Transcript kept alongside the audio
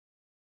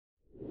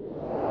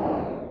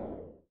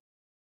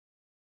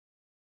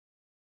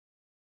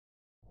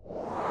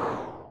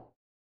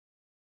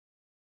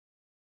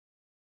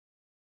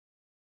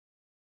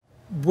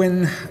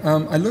When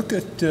I look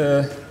at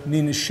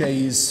Nina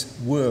Shea's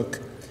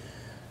work,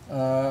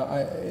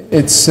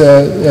 it's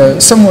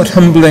somewhat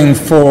humbling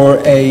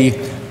for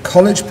a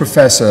college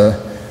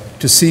professor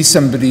to see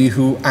somebody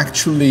who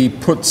actually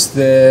puts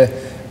their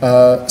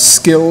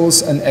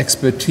skills and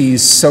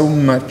expertise so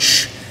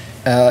much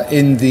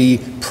in the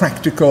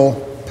practical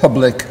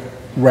public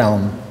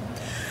realm.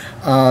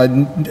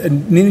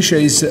 Nina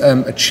Shea's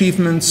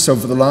achievements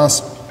over the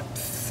last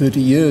 30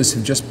 years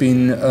have just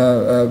been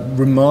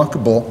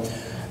remarkable.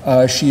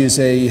 She's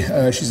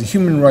a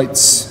human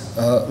rights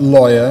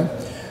lawyer.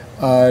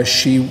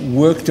 She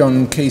worked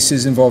on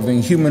cases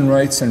involving human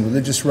rights and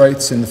religious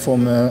rights in the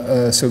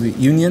former Soviet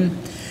Union.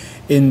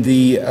 In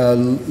the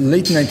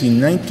late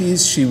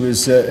 1990s, she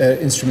was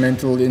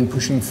instrumental in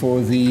pushing for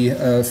the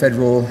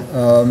Federal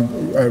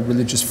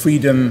Religious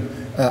Freedom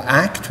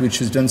Act, which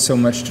has done so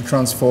much to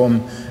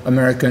transform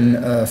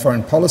American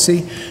foreign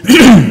policy.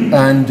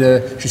 And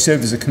she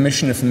served as a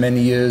commissioner for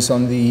many years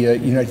on the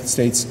United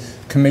States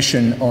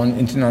Commission on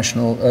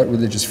International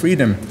Religious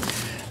Freedom.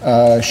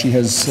 She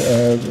has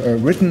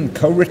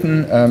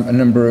co-written a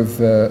number of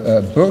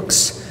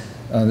books.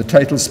 The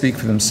titles speak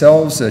for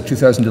themselves.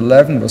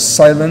 2011 was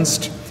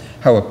Silenced: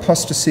 How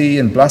Apostasy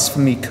and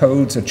Blasphemy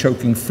Codes Are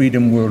Choking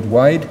Freedom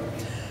Worldwide.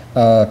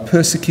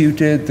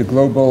 Persecuted: The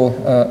Global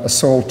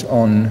Assault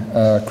on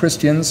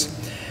Christians.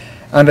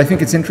 And I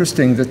think it's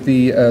interesting that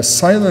the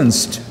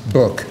Silenced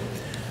book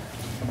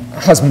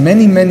has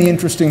many, many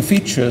interesting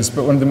features,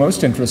 but one of the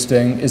most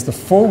interesting is the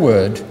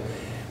foreword,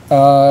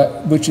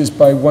 which is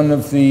by one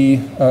of the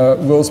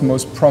world's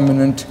most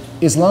prominent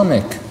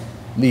Islamic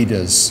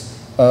leaders,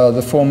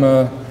 the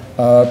former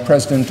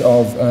president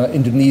of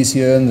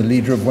Indonesia and the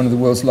leader of one of the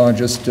world's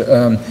largest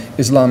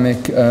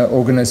Islamic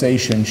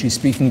organizations. She's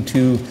speaking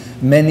to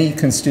many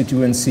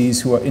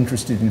constituencies who are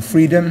interested in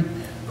freedom,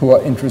 who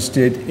are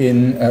interested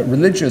in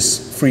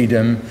religious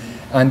freedom,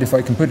 and if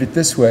I can put it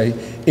this way,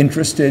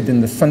 interested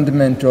in the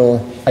fundamental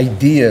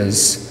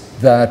ideas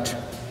that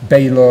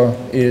Baylor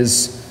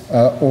is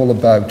all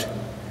about.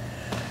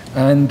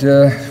 And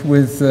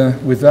with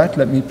that,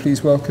 let me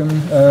please welcome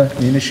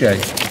Nina Shea.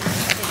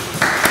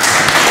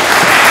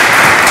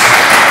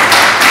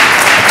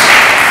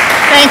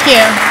 Thank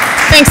you.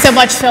 Thanks so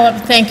much, Philip.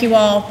 Thank you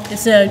all.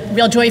 It's a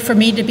real joy for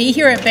me to be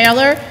here at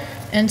Baylor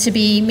and to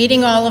be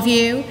meeting all of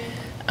you.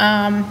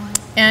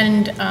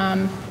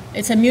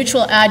 It's a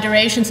mutual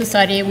adoration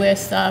society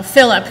with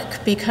Philip,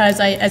 because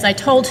as I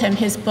told him,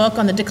 his book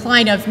on the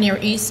decline of Near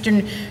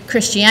Eastern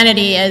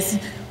Christianity is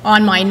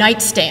on my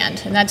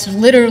nightstand, and that's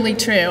literally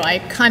true. I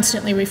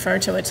constantly refer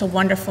to it. It's a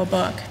wonderful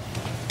book.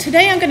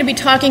 Today I'm going to be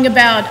talking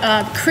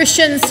about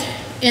Christians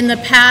in the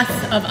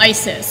path of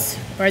ISIS,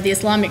 or the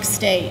Islamic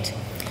State.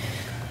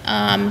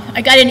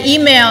 I got an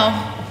email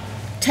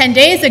 10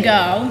 days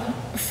ago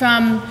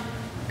from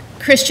a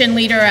Christian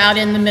leader out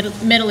in the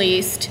Middle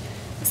East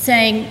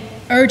saying,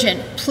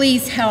 urgent,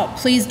 please help,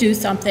 please do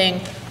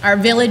something. Our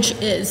village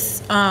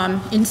is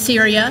in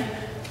Syria.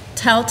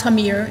 Tel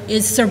Tamir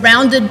is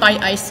surrounded by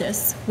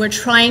ISIS. We're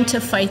trying to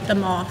fight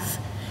them off.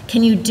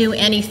 Can you do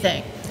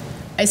anything?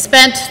 I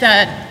spent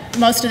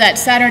most of that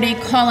Saturday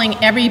calling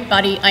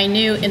everybody I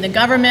knew in the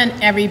government,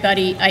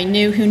 everybody I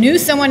knew who knew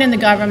someone in the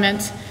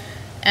government,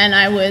 and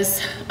I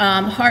was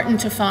heartened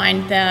to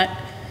find that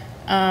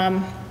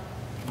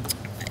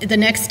the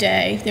next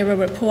day there were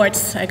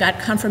reports, I got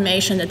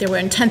confirmation that there were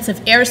intensive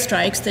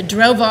airstrikes that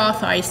drove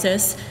off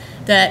ISIS,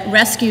 that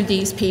rescued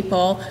these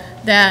people,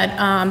 that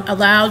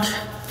allowed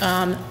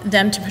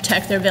them to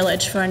protect their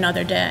village for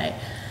another day.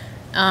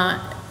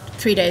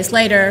 3 days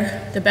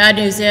later, the bad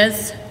news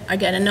is I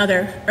get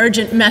another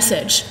urgent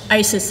message.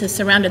 ISIS has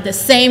surrounded the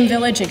same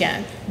village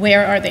again.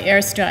 Where are the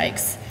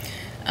airstrikes?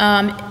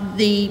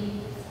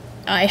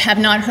 I have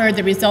not heard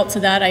the results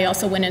of that. I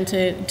also went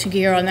into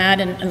gear on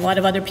that, and a lot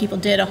of other people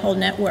did, a whole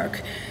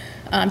network,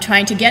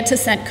 trying to get to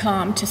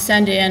CENTCOM to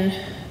send in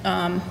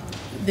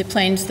the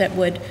planes that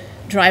would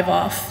drive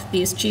off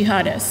these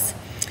jihadists.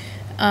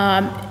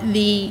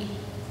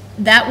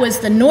 That was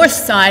the north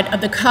side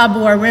of the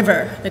Kabur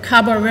River. The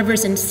Kabur River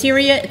is in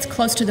Syria. It's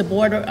close to the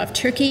border of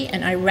Turkey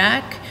and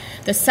Iraq.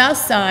 The south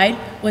side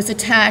was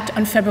attacked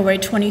on February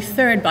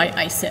 23rd by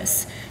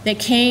ISIS. The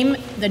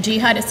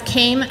jihadists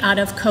came out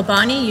of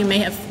Kobani. You may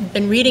have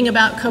been reading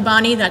about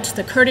Kobani. That's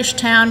the Kurdish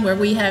town where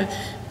we have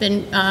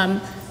been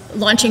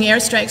launching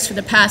airstrikes for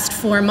the past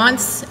 4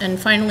 months and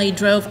finally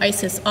drove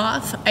ISIS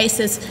off.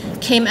 ISIS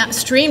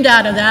streamed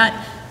out of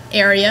that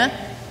area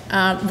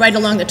right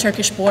along the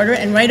Turkish border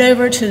and right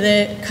over to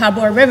the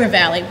Kabur River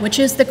Valley, which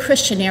is the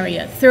Christian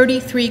area,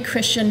 33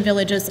 Christian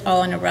villages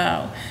all in a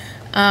row.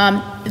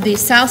 The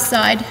south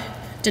side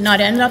did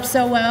not end up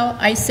so well.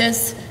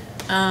 ISIS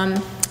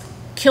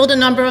killed a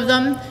number of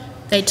them.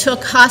 They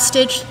took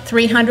hostage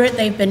 300.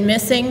 They've been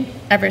missing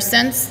ever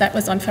since. That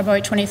was on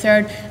February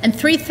 23rd. And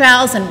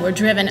 3,000 were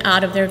driven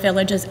out of their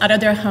villages, out of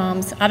their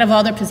homes, out of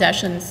all their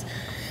possessions.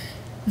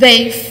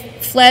 They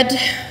fled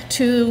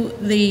to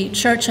the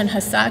church in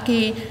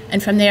Hasaki,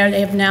 and from there they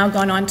have now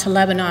gone on to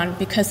Lebanon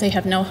because they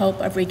have no hope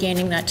of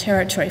regaining that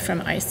territory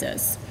from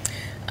ISIS.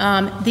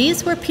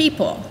 These were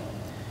people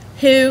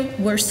who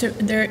were,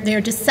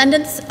 they're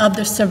descendants of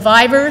the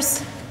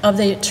survivors of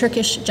the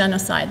Turkish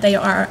genocide. They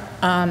are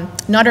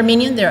not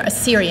Armenian, they're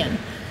Assyrian.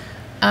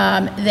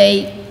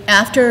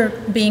 After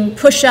being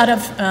pushed out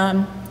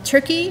of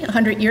Turkey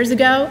 100 years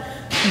ago,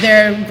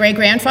 their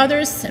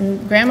great-grandfathers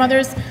and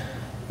grandmothers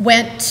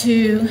went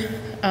to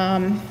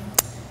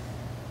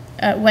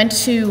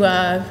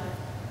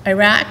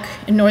Iraq,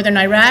 in northern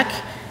Iraq,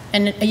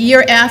 and a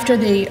year after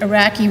the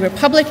Iraqi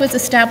Republic was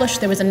established,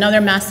 there was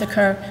another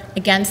massacre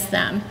against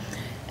them,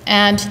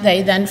 and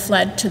they then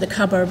fled to the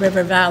Khabur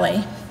River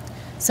Valley.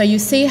 So you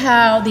see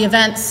how the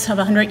events of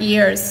 100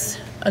 years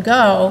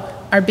ago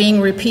are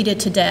being repeated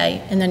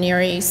today in the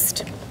Near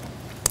East.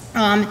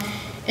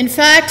 In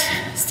fact,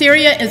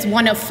 Syria is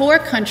one of 4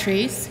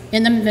 countries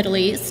in the Middle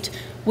East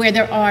where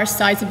there are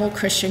sizable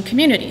Christian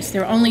communities.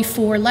 There are only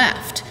 4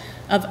 left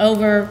of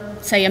over,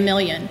 say, 1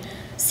 million.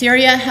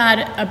 Syria had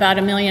about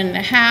 1.5 million.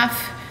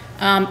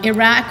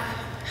 Iraq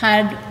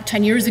had,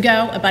 10 years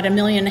ago, about 1.5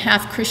 million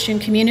Christian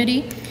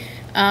community.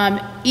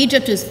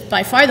 Egypt is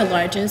by far the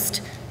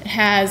largest. It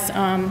has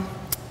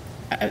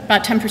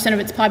about 10% of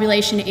its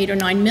population, 8 or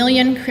 9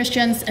 million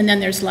Christians, and then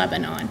there's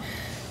Lebanon.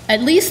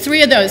 At least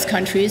 3 of those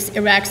countries,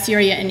 Iraq,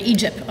 Syria, and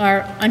Egypt,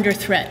 are under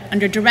threat,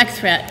 under direct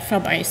threat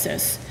from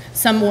ISIS,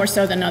 some more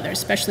so than others,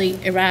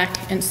 especially Iraq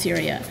and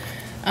Syria.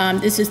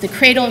 This is the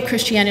cradle of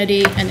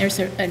Christianity, and there's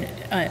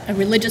a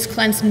religious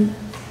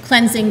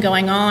cleansing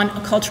going on,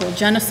 a cultural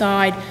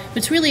genocide, but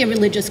it's really a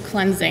religious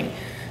cleansing.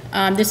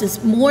 This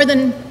is more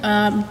than,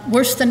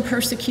 worse than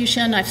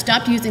persecution. I've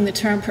stopped using the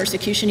term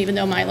persecution, even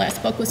though my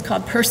last book was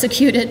called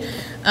Persecuted,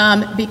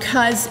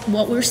 because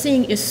what we're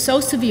seeing is so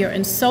severe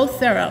and so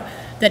thorough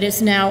that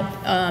it's now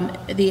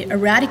the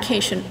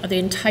eradication of the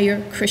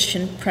entire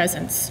Christian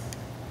presence.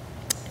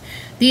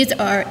 These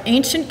are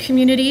ancient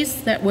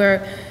communities that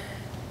were,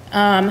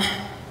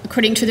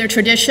 according to their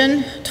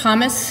tradition,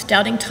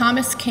 Doubting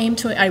Thomas came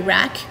to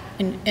Iraq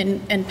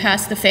and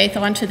passed the faith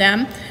on to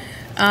them.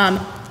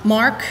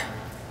 Mark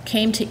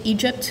came to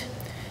Egypt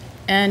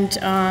and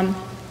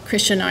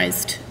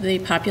Christianized the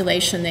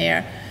population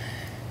there.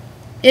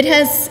 It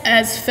has,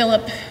 as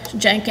Philip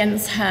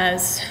Jenkins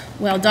has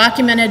well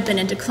documented, been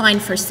in decline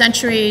for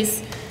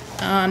centuries,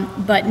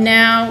 but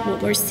now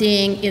what we're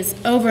seeing is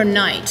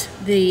overnight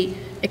the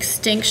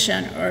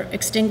extinction or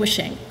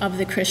extinguishing of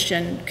the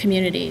Christian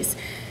communities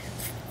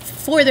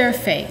for their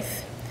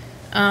faith.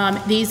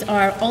 These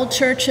are old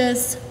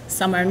churches,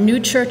 some are new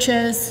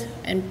churches,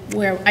 and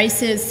where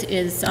ISIS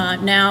is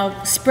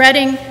now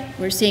spreading,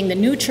 we're seeing the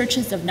new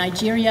churches of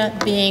Nigeria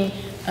being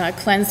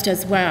cleansed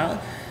as well.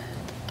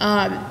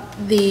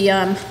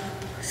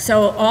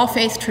 So all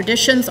faith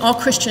traditions, all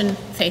Christian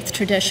faith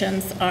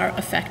traditions are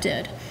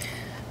affected.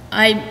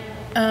 I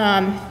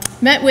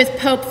met with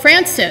Pope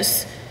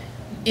Francis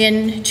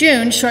in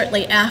June,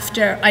 shortly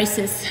after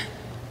ISIS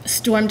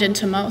stormed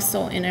into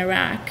Mosul in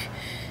Iraq.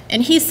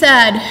 And he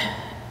said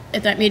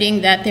at that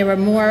meeting that there were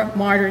more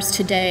martyrs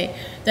today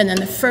than in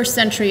the first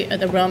century of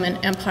the Roman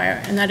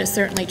Empire, and that is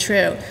certainly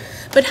true.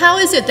 But how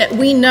is it that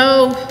we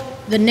know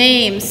the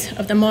names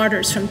of the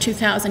martyrs from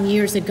 2,000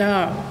 years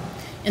ago?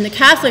 In the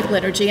Catholic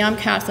liturgy, I'm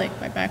Catholic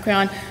by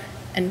background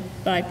and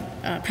by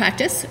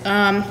practice,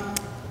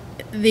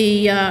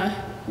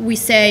 we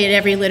say at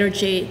every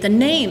liturgy the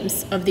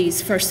names of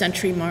these first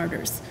century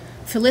martyrs: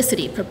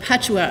 Felicity,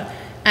 Perpetua,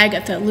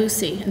 Agatha,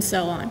 Lucy, and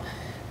so on.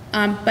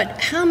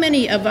 But how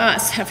many of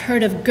us have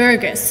heard of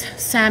Gergis,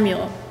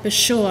 Samuel,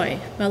 Bishoy,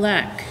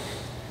 Malek?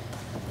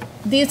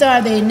 These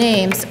are the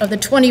names of the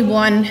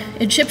 21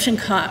 Egyptian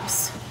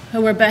Copts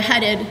who were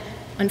beheaded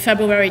on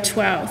February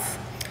 12th.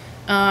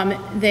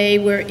 They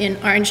were in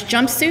orange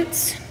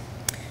jumpsuits,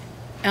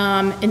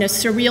 in a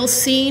surreal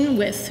scene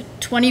with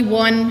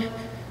 21,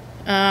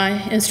 in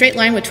a straight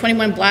line with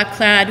 21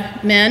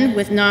 black-clad men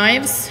with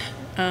knives,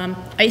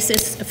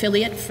 ISIS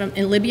affiliate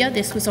in Libya.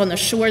 This was on the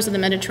shores of the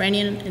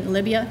Mediterranean in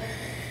Libya.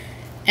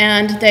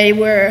 And they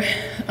were,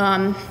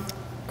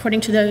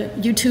 according to the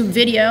YouTube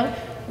video,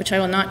 which I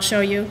will not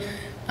show you,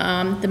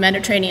 the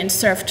Mediterranean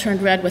surf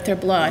turned red with their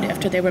blood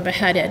after they were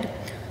beheaded.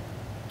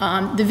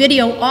 The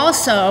video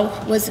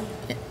also was,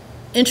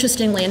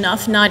 interestingly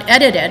enough, not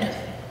edited,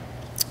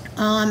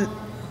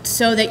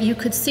 so that you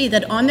could see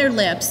that on their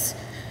lips,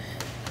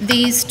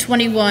 these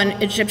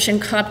 21 Egyptian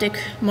Coptic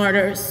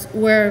martyrs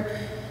were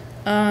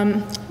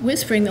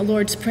whispering the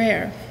Lord's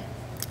Prayer.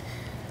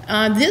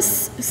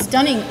 This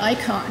stunning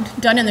icon,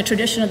 done in the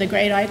tradition of the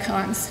great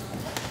icons,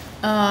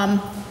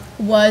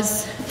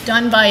 was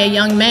done by a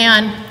young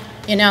man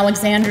in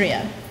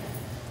Alexandria.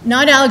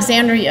 Not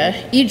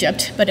Alexandria,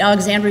 Egypt, but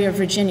Alexandria,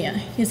 Virginia.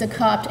 He's a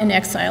Copt in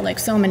exile, like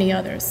so many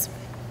others.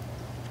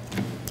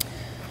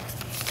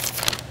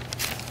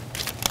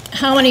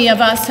 How many of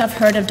us have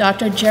heard of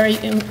Dr. Jerry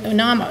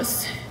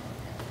Unamos?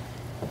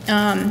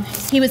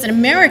 He was an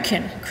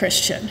American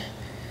Christian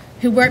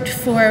who worked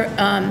for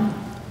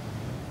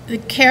the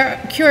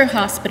Cure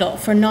Hospital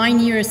for 9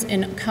 years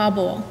in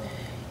Kabul.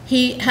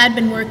 He had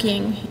been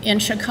working in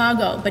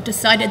Chicago, but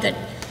decided that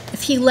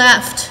if he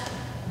left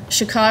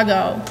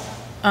Chicago,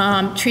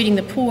 treating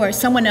the poor,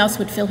 someone else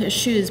would fill his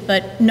shoes,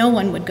 but no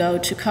one would go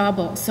to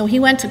Kabul. So he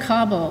went to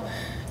Kabul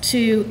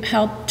to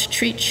help to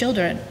treat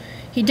children.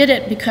 He did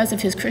it because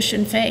of his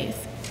Christian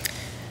faith.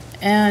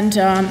 And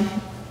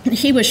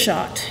he was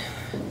shot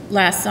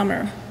last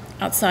summer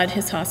outside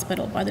his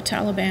hospital by the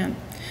Taliban.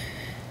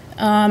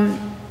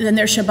 Then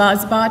there's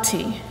Shahbaz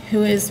Bhatti,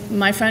 who is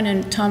my friend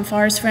and Tom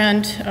Farr's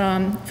friend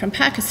from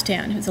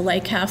Pakistan, who's a lay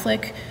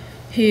Catholic,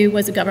 who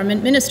was a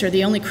government minister,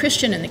 the only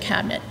Christian in the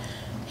cabinet,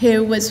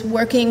 who was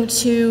working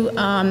to,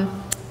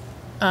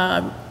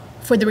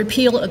 for the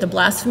repeal of the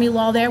blasphemy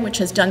law there, which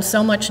has done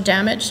so much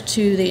damage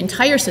to the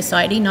entire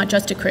society, not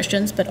just to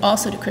Christians, but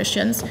also to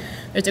Christians.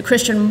 There's a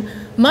Christian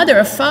mother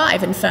of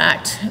 5, in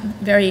fact,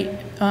 very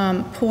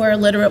poor,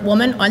 illiterate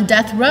woman on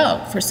death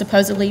row for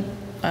supposedly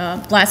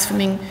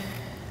blaspheming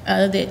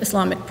the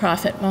Islamic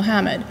prophet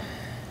Muhammad.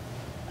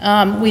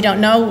 We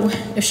don't know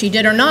if she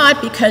did or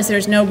not because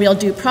there's no real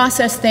due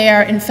process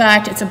there. In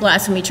fact, it's a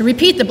blasphemy to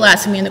repeat the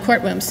blasphemy in the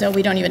courtroom, so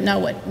we don't even know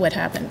what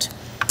happened.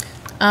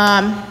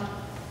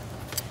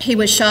 He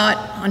was shot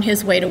on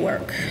his way to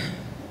work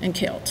and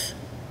killed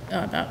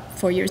about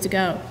 4 years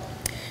ago.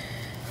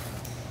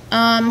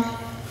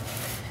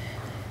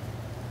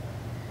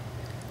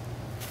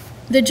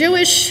 The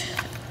Jewish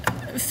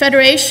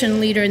Federation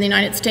leader in the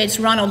United States,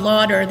 Ronald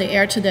Lauder, the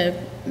heir to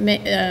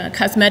the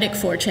cosmetic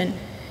fortune,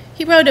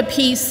 he wrote a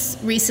piece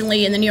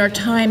recently in the New York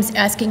Times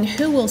asking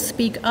who will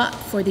speak up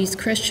for these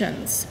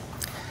Christians.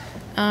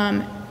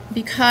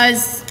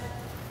 Because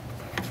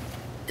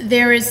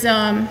there is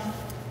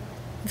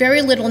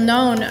very little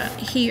known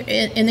here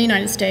in the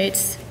United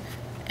States,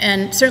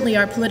 and certainly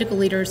our political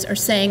leaders are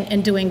saying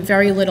and doing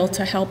very little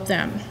to help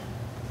them.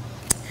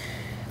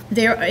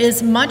 There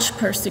is much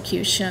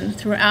persecution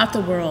throughout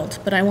the world,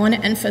 but I want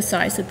to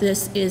emphasize that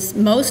this is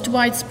most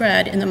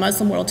widespread in the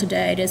Muslim world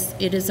today.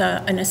 It is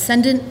an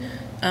ascendant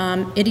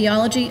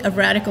ideology of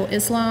radical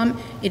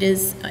Islam. It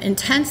is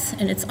intense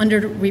and it's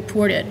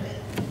underreported.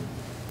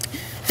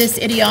 This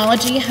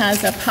ideology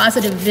has a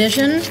positive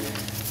vision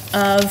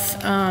of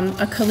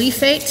a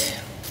caliphate,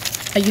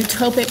 a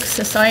utopic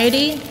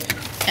society,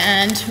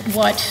 and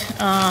what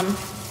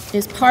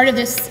is part of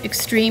this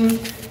extreme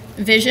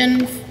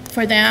vision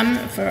for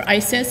them, for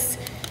ISIS,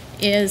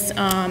 is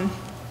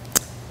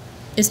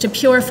to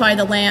purify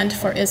the land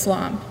for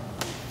Islam,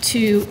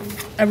 to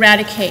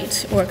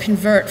eradicate or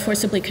convert,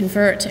 forcibly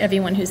convert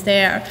everyone who's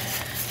there.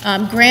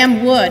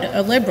 Graham Wood,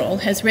 a liberal,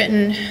 has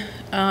written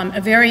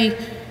a very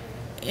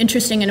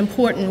interesting and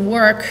important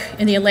work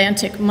in the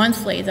Atlantic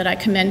Monthly that I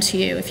commend to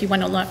you if you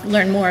want to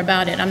learn more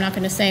about it. I'm not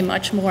going to say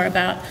much more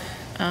about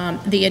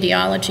the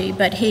ideology,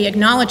 but he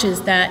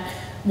acknowledges that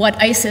what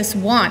ISIS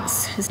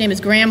wants, his name is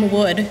Graham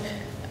Wood,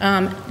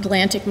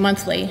 Atlantic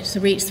Monthly, it's a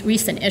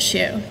recent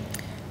issue,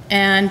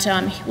 and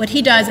what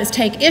he does is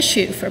take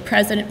issue with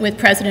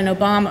President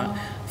Obama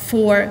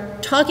for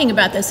talking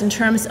about this in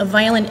terms of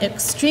violent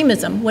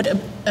extremism,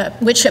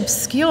 which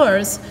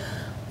obscures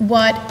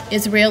what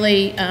is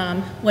really,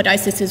 what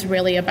ISIS is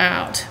really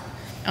about.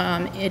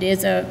 It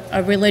is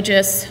a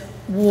religious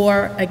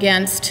war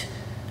against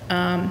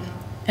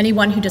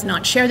anyone who does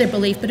not share their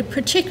belief, but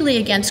particularly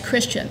against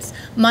Christians.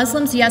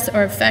 Muslims, yes,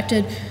 are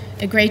affected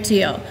a great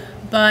deal,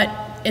 but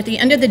at the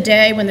end of the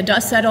day, when the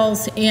dust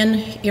settles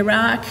in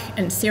Iraq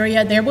and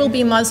Syria, there will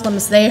be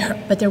Muslims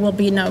there, but there will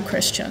be no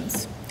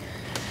Christians.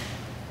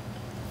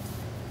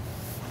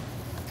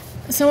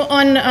 So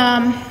on,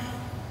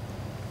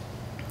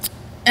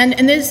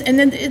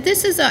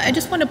 this is, I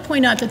just want to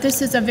point out that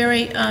this is a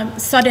very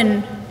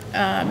sudden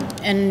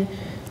and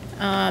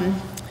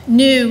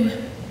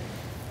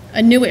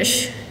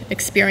newish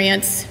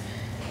experience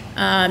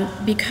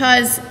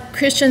because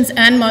Christians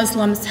and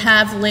Muslims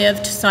have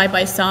lived side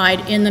by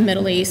side in the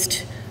Middle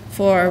East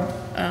for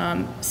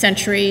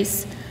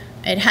centuries.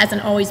 It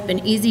hasn't always been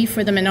easy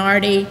for the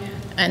minority,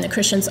 and the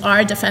Christians are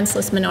a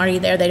defenseless minority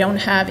there. They don't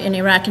have, in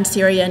Iraq and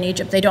Syria and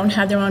Egypt, they don't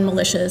have their own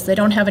militias. They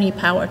don't have any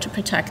power to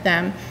protect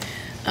them.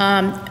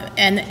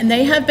 And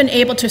they have been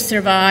able to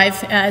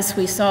survive, as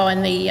we saw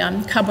in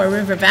the Kabul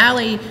River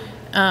Valley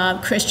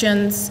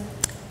Christians,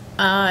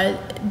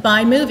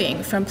 by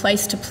moving from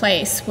place to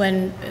place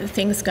when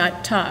things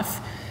got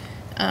tough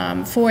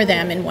for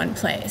them in one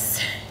place.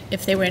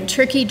 If they were in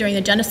Turkey during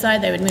the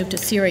genocide, they would move to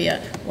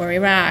Syria or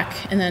Iraq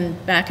and then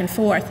back and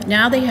forth.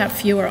 Now they have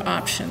fewer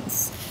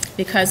options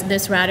because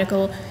this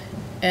radical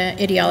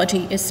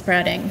ideology is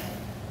spreading.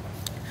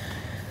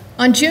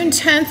 On June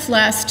 10th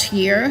last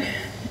year,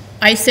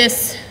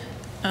 ISIS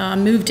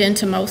moved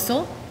into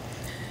Mosul,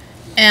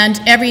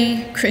 and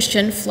every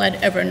Christian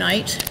fled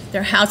overnight.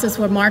 Their houses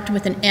were marked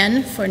with an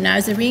N for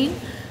Nazarene.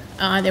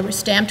 They were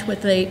stamped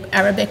with the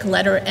Arabic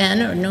letter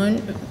N, or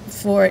Nun,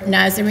 for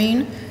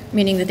Nazarene,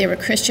 meaning that they were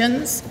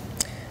Christians.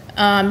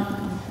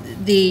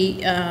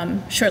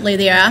 Shortly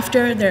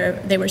thereafter,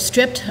 they were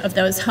stripped of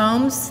those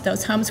homes.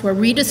 Those homes were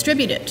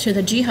redistributed to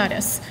the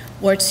jihadists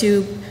or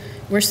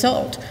were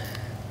sold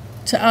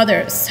to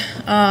others.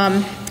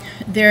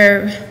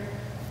 Their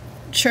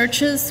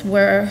churches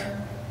were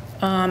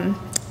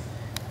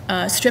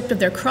stripped of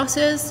their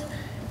crosses,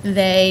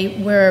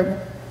 They were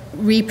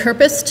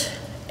repurposed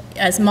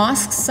as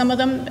mosques, some of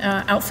them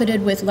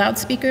outfitted with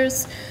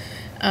loudspeakers.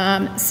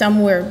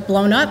 Some were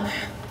blown up.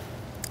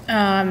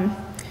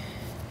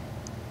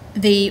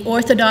 The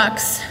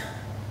Orthodox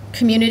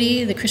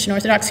community, the Christian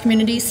Orthodox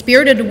community,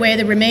 spirited away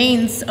the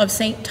remains of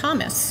St.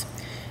 Thomas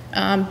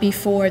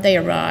before they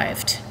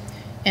arrived.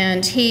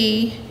 And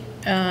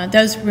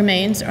those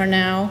remains are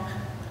now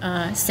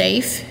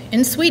safe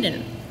in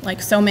Sweden,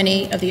 like so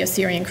many of the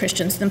Assyrian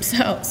Christians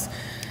themselves.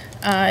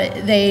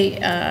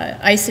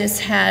 ISIS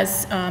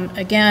has,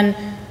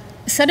 again,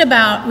 set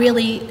about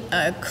really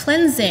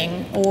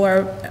cleansing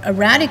or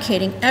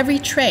eradicating every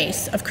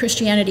trace of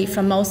Christianity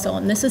from Mosul.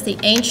 And this is the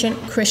ancient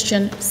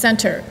Christian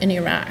center in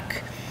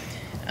Iraq.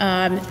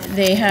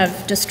 They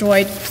have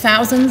destroyed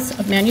thousands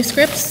of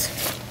manuscripts,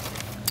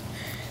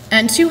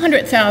 and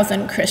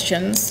 200,000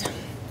 Christians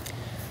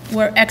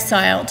were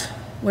exiled,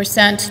 were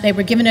sent. They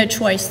were given a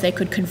choice. They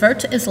could convert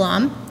to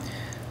Islam,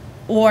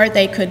 or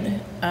they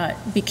could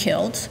be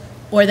killed,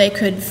 or they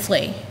could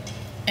flee.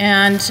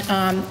 And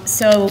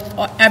so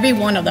every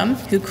one of them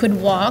who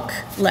could walk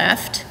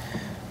left.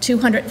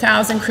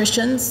 200,000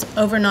 Christians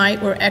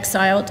overnight were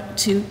exiled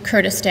to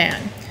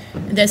Kurdistan.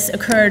 This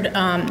occurred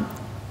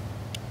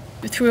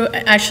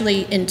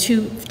in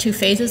two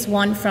phases,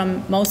 one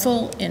from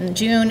Mosul in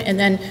June, and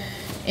then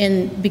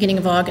in beginning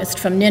of August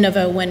from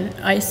Nineveh, when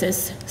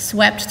ISIS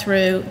swept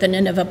through the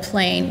Nineveh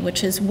plain,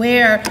 which is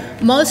where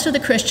most of the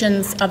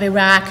Christians of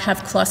Iraq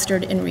have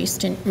clustered in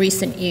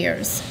recent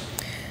years.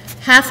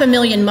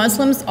 500,000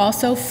 Muslims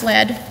also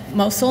fled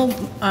Mosul.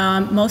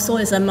 Mosul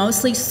is a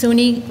mostly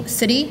Sunni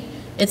city.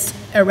 It's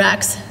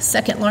Iraq's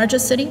second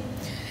largest city.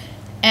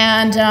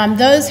 And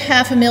those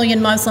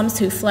 500,000 Muslims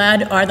who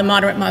fled are the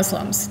moderate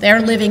Muslims.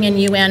 They're living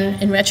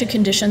in wretched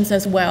conditions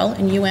as well,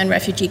 in UN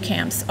refugee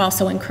camps,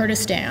 also in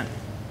Kurdistan.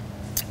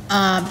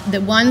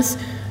 The ones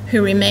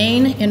who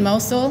remain in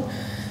Mosul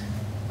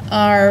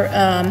are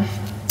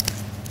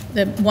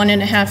the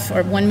 1.5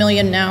 or 1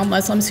 million now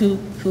Muslims who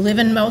live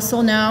in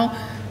Mosul now,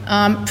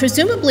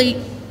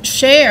 presumably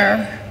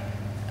share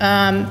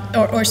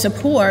or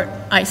support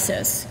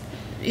ISIS.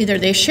 Either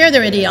they share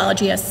their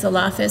ideology as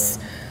Salafists,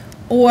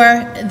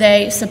 or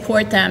they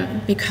support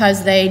them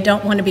because they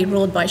don't want to be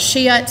ruled by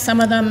Shia.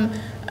 Some of them,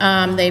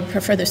 they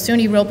prefer the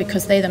Sunni rule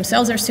because they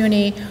themselves are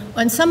Sunni,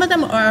 and some of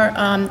them are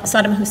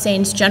Saddam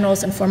Hussein's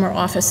generals and former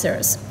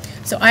officers.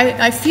 So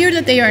I fear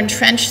that they are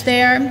entrenched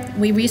there.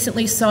 We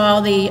recently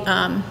saw the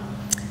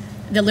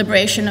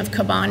liberation of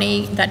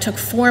Kobani. That took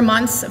 4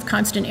 months of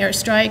constant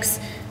airstrikes.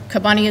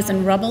 Kobani is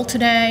in rubble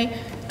today.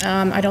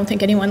 I don't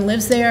think anyone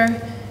lives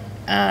there.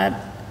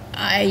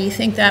 I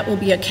think that will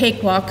be a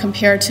cakewalk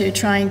compared to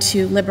trying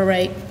to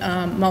liberate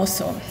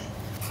Mosul.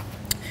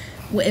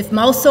 If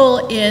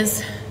Mosul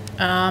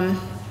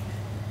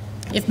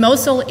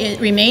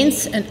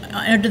remains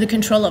under the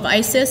control of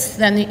ISIS,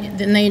 then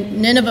the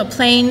Nineveh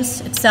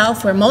Plains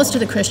itself, where most of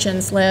the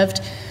Christians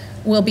lived,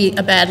 will be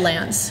a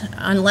Badlands,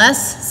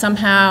 unless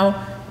somehow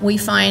we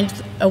find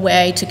a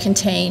way to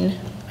contain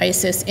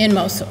ISIS in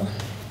Mosul.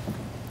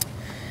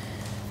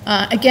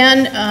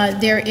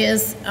 There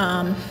is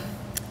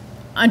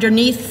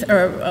underneath,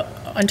 or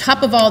on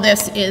top of all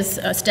this, is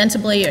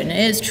ostensibly, and it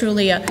is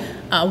truly a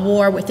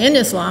war within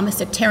Islam, a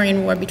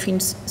sectarian war between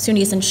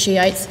Sunnis and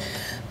Shiites.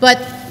 But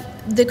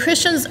the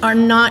Christians are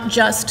not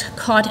just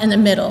caught in the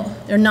middle.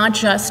 They're not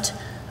just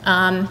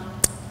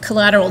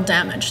collateral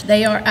damage.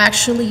 They are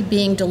actually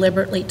being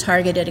deliberately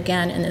targeted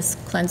again in this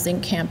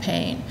cleansing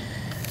campaign.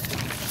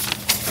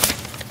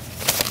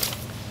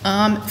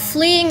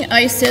 Fleeing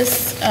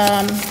ISIS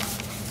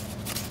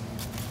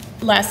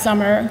last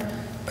summer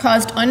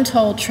caused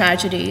untold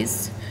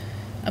tragedies.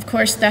 Of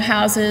course, the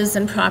houses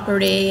and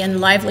property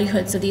and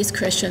livelihoods of these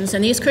Christians.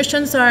 And these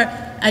Christians are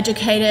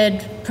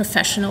educated,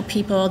 professional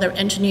people. They're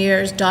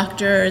engineers,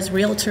 doctors,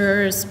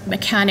 realtors,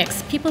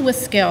 mechanics, people with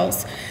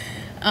skills.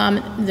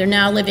 They're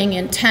now living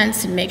in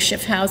tents and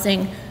makeshift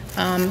housing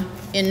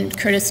in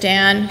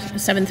Kurdistan.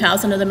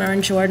 7,000 of them are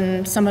in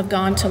Jordan. Some have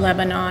gone to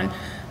Lebanon.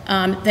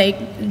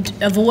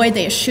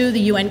 They eschew the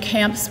UN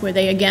camps where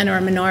they, again, are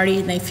a minority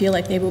and they feel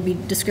like they will be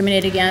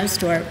discriminated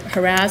against or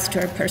harassed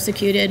or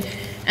persecuted.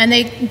 And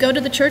they go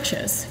to the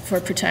churches for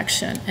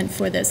protection and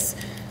for this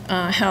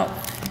help.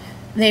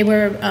 They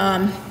were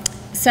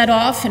set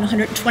off in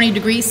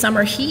 120-degree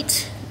summer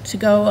heat to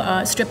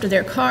go stripped of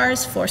their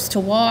cars, forced to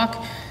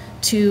walk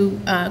to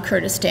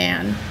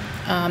Kurdistan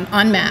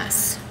en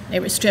masse. They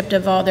were stripped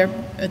of all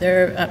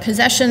their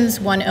possessions.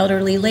 One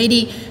elderly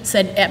lady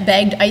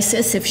begged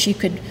ISIS if she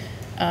could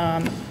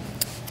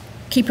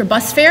keep her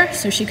bus fare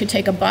so she could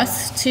take a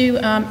bus to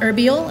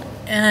Erbil,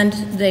 and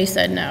they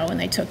said no, and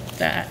they took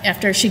that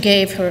after she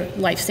gave her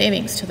life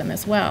savings to them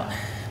as well.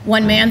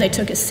 One man, they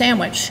took his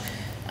sandwich,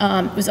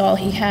 was all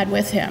he had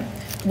with him.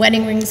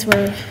 Wedding rings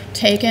were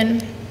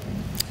taken.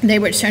 They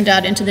were turned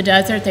out into the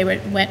desert.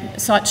 They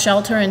sought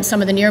shelter in some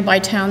of the nearby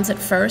towns at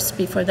first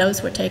before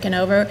those were taken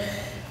over.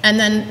 And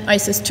then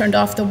ISIS turned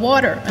off the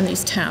water in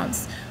these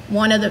towns.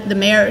 One of the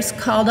mayors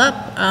called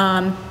up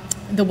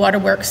the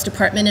waterworks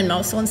department in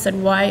Mosul and said,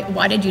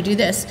 why did you do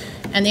this?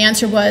 And the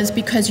answer was,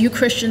 because you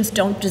Christians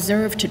don't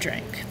deserve to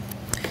drink.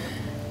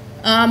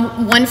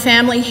 One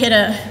family hid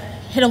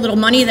a little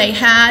money they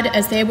had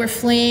as they were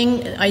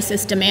fleeing.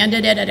 ISIS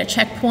demanded it at a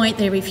checkpoint.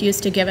 They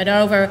refused to give it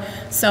over,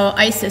 so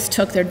ISIS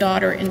took their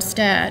daughter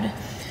instead.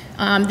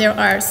 There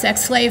are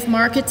sex slave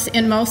markets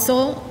in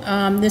Mosul.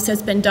 This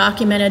has been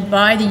documented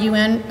by the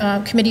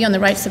UN Committee on the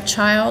Rights of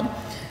Child.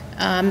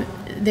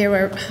 There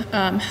were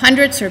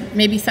hundreds or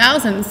maybe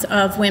thousands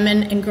of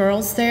women and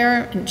girls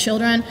there and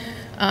children.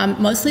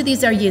 Mostly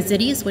these are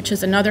Yazidis, which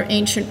is another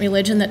ancient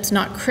religion that's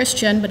not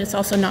Christian, but it's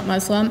also not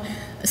Muslim.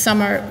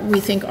 Some are, we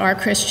think, are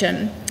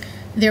Christian.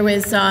 There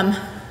was a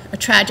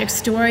tragic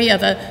story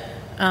of a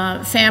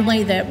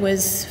family that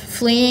was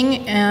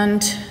fleeing,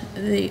 and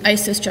the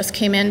ISIS just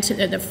came in.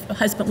 The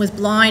husband was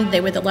blind.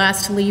 They were the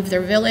last to leave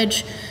their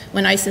village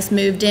when ISIS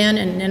moved in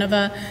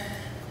Nineveh.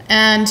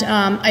 And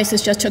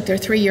ISIS just took their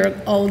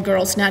 3-year-old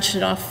girl, snatched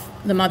it off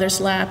the mother's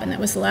lap, and that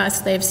was the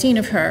last they've seen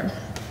of her.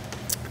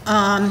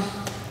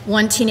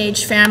 One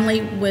teenage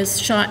family was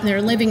shot in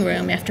their living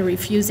room after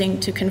refusing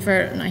to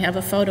convert, and I have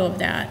a photo of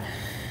that.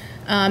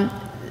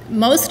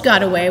 Most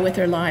got away with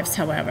their lives,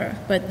 however,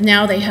 but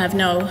now they have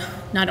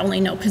not only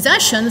no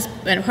possessions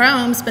and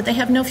homes, but they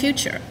have no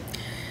future.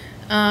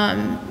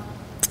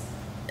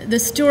 The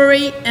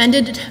story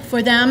ended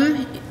for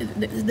them.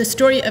 The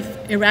story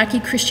of Iraqi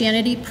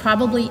Christianity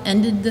probably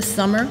ended this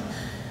summer,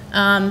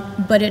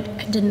 but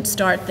it didn't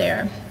start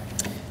there.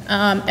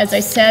 As I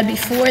said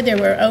before, there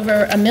were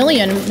over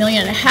 1.5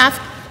 million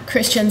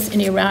Christians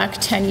in Iraq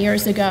 10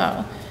 years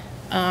ago.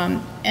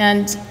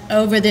 And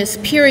over this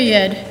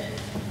period,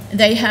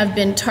 they have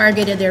been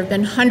targeted. There have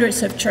been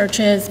hundreds of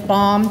churches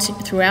bombed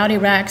throughout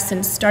Iraq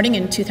since starting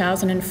in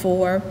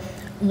 2004.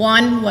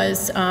 One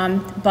was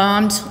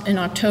bombed in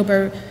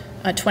October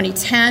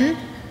 2010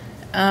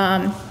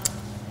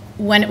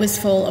 when it was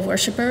full of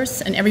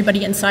worshipers, and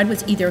everybody inside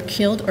was either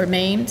killed or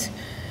maimed.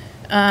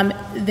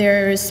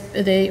 There's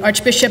the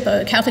Archbishop,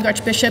 Catholic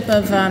Archbishop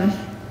of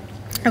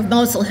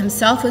Mosul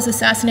himself was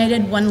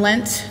assassinated one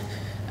Lent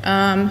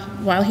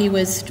while he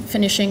was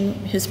finishing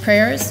his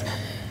prayers.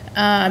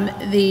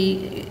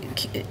 The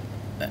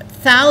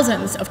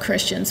thousands of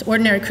Christians,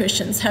 ordinary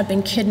Christians, have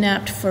been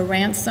kidnapped for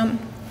ransom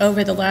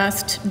over the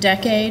last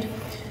decade,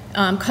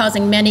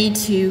 causing many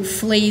to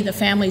flee, the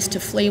families to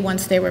flee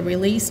once they were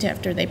released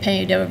after they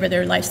paid over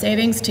their life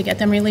savings to get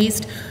them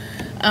released.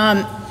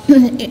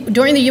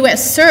 During the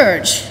US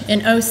surge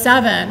in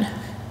 2007,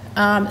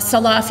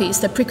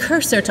 Salafis, the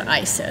precursor to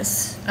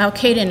ISIS,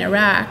 Al-Qaeda in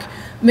Iraq,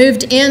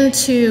 moved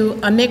into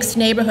a mixed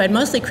neighborhood,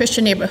 mostly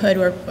Christian neighborhood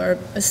or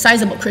a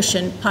sizable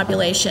Christian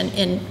population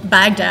in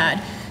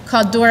Baghdad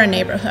called Dora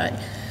neighborhood.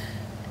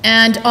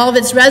 And all of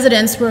its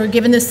residents were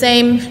given the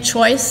same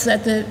choice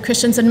that the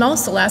Christians in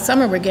Mosul last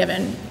summer were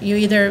given. You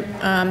either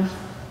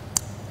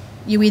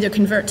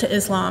convert to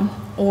Islam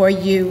or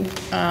you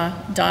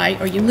die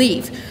or you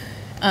leave.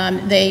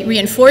 They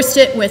reinforced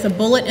it with a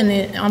bullet in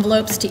the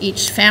envelopes to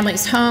each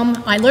family's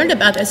home. I learned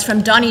about this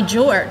from Donnie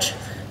George.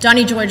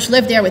 Donnie George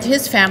lived there with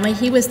his family.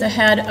 He was the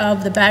head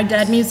of the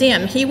Baghdad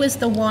Museum. He was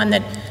the one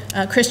that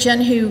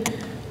Christian who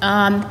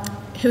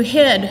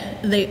hid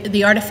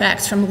the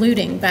artifacts from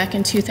looting back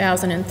in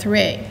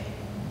 2003.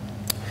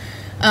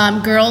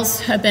 Girls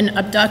have been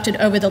abducted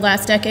over the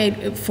last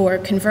decade for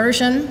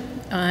conversion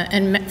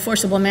and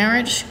forcible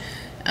marriage.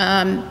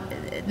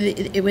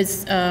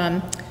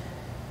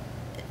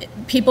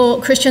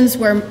 Christians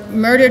were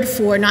murdered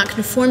for not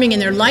conforming in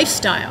their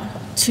lifestyle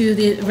to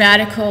the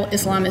radical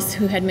Islamists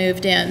who had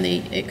moved in,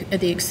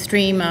 the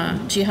extreme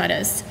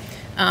jihadists.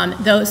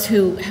 Those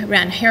who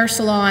ran hair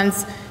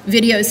salons,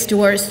 video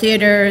stores,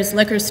 theaters,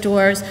 liquor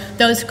stores,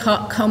 those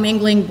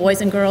commingling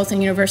boys and girls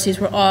in universities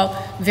were all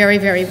very,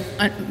 very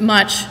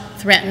much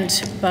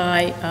threatened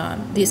by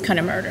these kind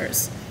of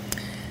murders.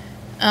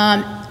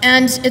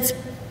 And it's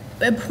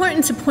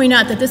important to point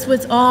out that this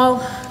was all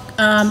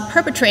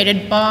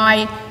perpetrated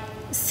by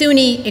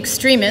Sunni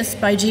extremists,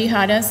 by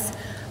jihadists,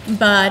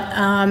 but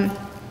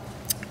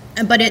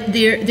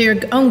their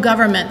own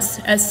governments,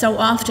 as so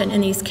often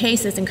in these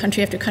cases in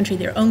country after country,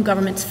 their own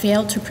governments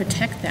failed to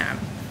protect them.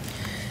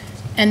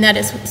 And that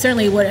is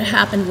certainly what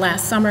happened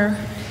last summer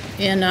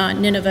in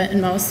Nineveh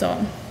and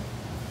Mosul.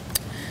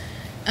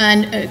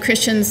 And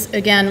Christians,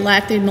 again,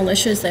 lack the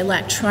militias, they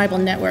lack tribal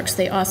networks,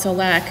 they also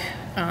lack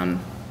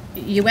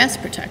US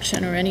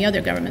protection or any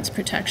other government's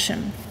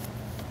protection.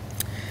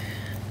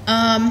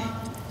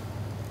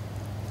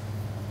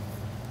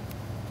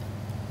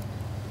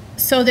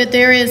 So that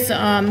there is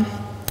a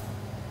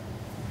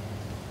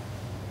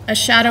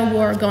shadow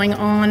war going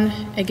on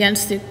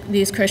against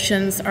these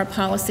Christians. Our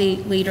policy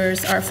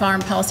leaders, our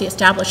foreign policy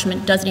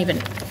establishment doesn't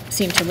even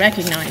seem to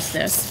recognize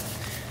this.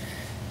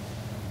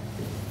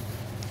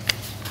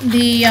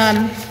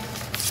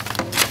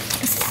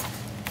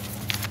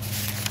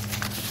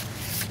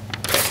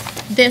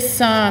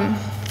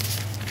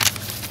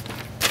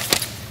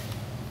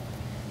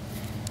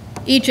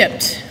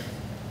 Egypt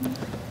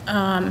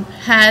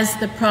has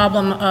the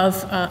problem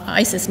of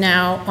ISIS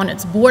now on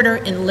its border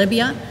in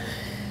Libya.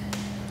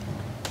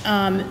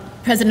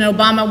 President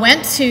Obama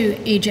went to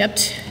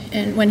Egypt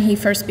when he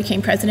first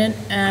became president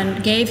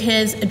and gave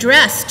his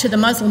address to the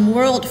Muslim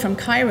world from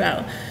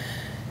Cairo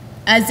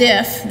as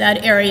if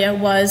that area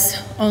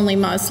was only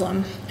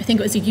Muslim. I think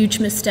it was a huge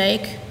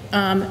mistake.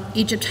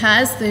 Egypt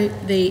has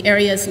the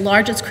area's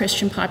largest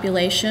Christian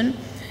population.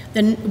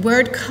 The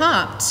word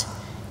Copt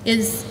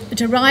is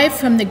derived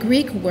from the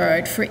Greek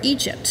word for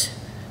Egypt.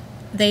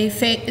 They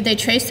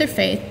trace their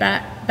faith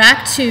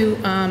back to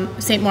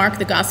St. Mark,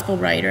 the gospel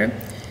writer,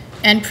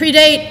 and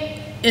predate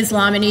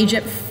Islam in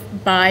Egypt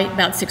by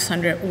about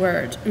 600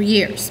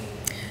 years.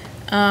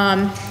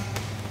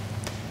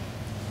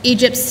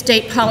 Egypt's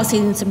state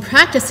policies and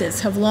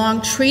practices have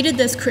long treated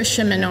this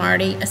Christian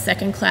minority as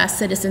second-class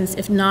citizens,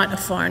 if not a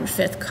foreign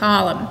fifth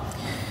column.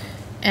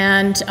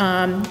 And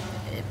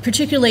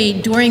particularly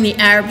during the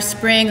Arab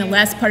Spring, the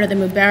last part of the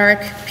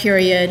Mubarak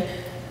period,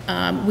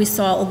 we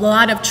saw a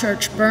lot of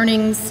church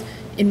burnings.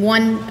 In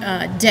one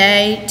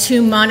day,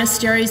 2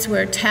 monasteries were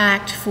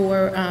attacked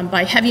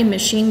by heavy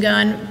machine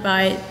gun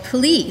by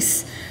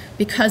police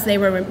because they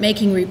were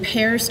making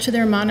repairs to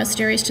their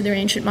monasteries, to their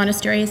ancient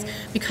monasteries.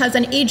 Because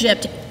in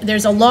Egypt,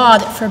 there's a law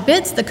that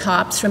forbids the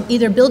Copts from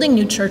either building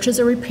new churches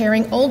or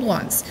repairing old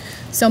ones.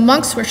 So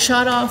monks were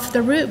shot off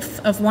the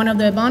roof of one of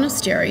the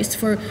monasteries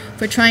for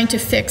trying to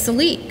fix a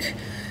leak.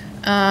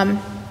 After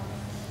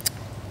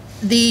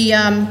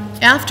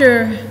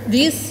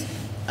these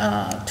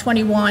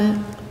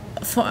 21,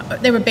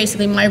 they were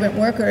basically migrant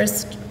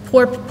workers,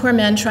 poor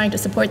men trying to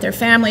support their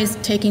families,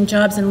 taking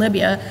jobs in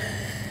Libya.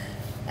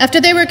 After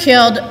they were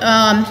killed,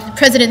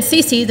 President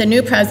Sisi, the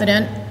new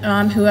president,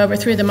 who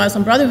overthrew the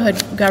Muslim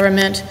Brotherhood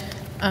government,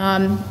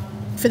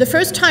 for the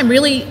first time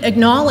really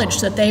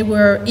acknowledged that they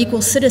were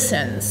equal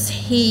citizens.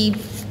 He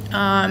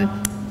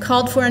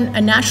called for a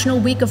national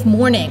week of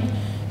mourning.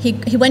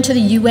 He went to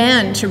the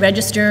UN to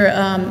register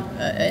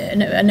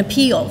an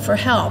appeal for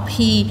help.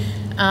 He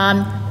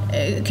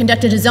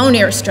conducted his own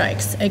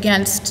airstrikes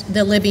against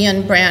the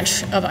Libyan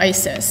branch of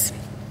ISIS.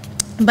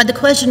 But the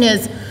question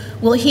is,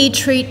 will he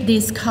treat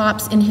these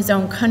Copts in his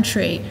own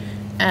country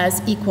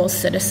as equal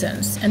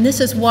citizens? And this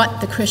is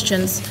what the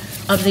Christians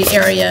of the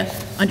area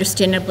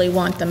understandably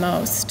want the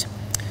most.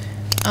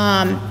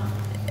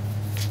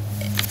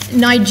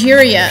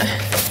 Nigeria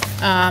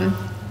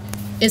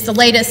is the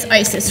latest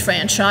ISIS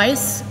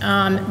franchise.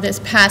 This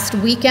past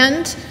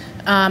weekend,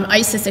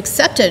 ISIS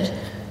accepted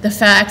the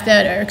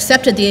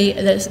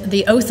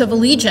oath of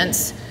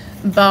allegiance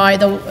by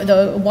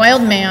the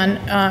wild man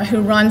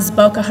who runs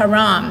Boko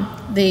Haram,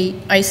 the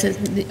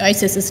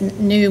ISIS's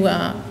new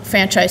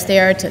franchise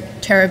there. It's a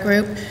terror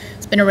group.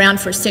 It's been around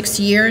for 6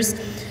 years.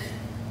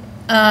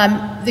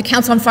 The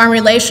Council on Foreign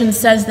Relations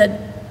says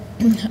that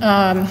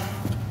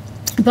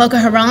Boko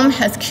Haram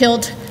has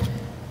killed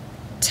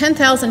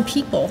 10,000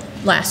 people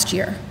last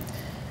year.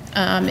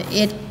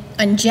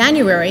 In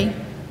January,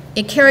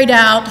 it carried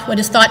out what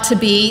is thought to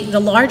be the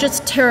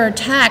largest terror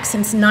attack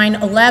since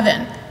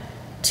 9/11.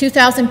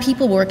 2,000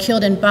 people were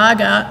killed in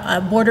Baga,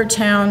 a border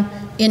town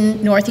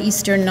in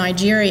northeastern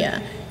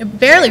Nigeria. It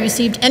barely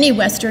received any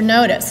Western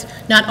notice.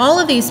 Not all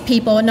of these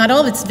people, not all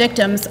of its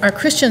victims are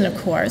Christian, of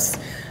course,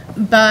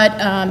 but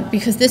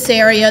because this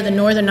area, the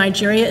northern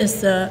Nigeria,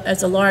 is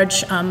a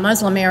large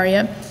Muslim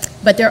area,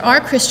 but there are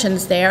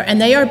Christians there,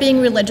 and they are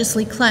being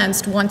religiously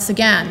cleansed once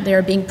again. They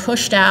are being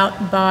pushed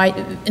out by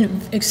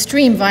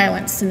extreme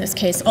violence, in this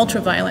case,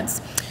 ultra-violence.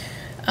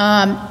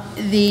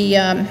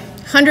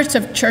 Hundreds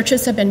of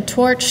churches have been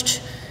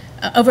torched.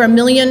 Over 1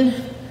 million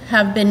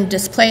have been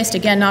displaced.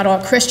 Again, not all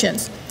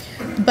Christians.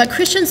 But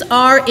Christians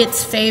are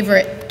its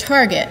favorite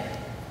target.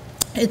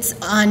 Its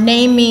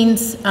name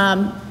means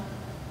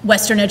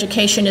Western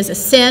education is a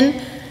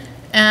sin,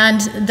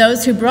 and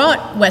those who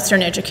brought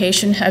Western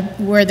education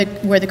were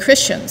the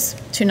Christians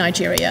to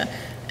Nigeria.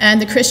 And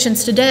the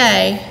Christians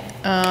today,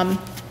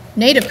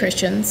 native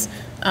Christians,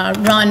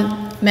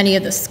 run many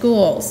of the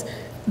schools.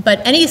 But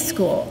any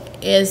school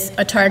is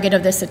a target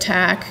of this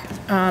attack,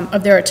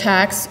 of their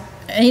attacks.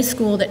 Any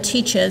school that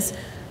teaches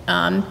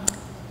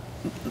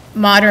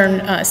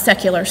modern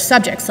secular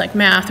subjects like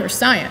math or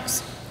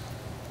science.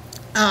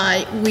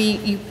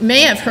 You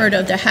may have heard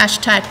of the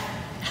hashtag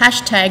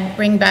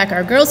Bring Back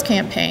Our Girls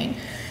campaign.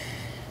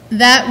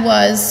 That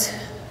was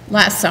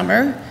last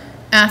summer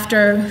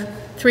after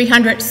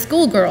 300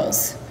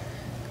 schoolgirls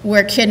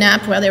were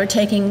kidnapped while they were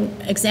taking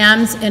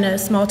exams in a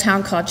small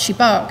town called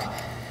Chibok.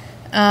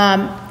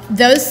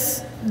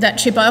 That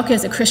Chibok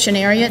is a Christian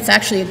area. It's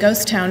actually a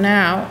ghost town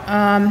now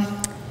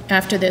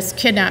after this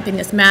kidnapping,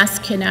 this mass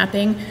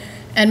kidnapping.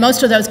 And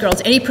most of those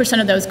girls,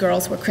 80% of those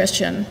girls were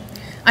Christian.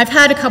 I've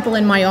had a couple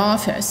in my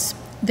office.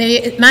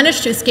 They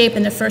managed to escape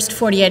in the first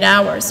 48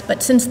 hours,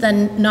 but since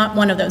then, not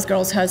one of those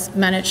girls has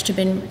managed to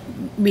be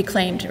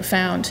reclaimed or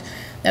found.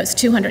 That was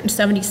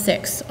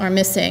 276 are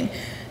missing.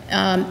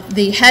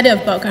 The head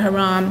of Boko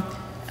Haram,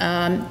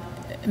 a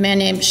man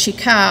named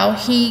Shekau,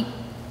 he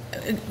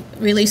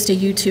released a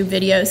YouTube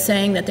video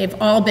saying that they've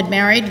all been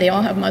married, they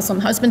all have Muslim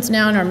husbands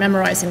now and are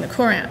memorizing the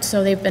Quran.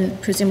 So they've been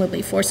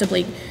presumably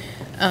forcibly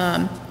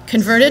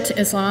converted to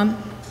Islam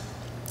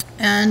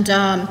and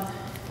are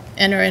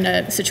in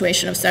a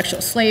situation of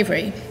sexual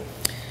slavery.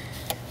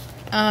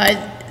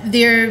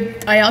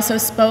 I also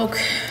spoke,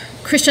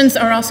 Christians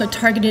are also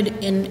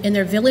targeted in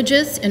their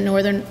villages in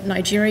northern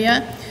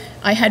Nigeria.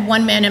 I had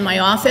one man in my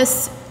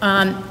office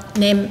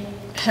named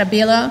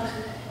Habila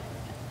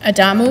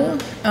Adamu.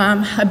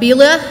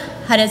 Habila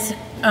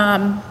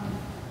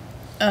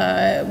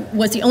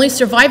was the only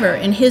survivor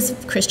in his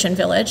Christian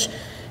village,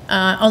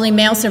 only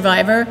male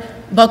survivor.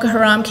 Boko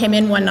Haram came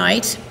in one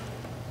night,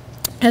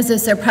 as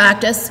is their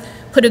practice,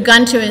 put a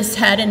gun to his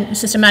head and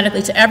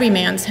systematically to every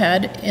man's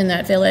head in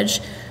that village,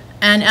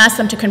 and asked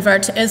them to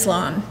convert to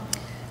Islam.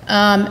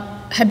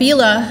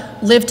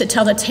 Habila lived to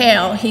tell the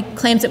tale. He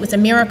claims it was a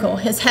miracle.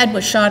 His head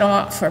was shot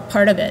off, or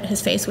part of it.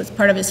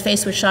 Part of his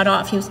face was shot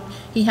off.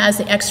 He has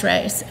the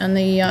X-rays and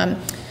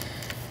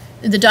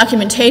the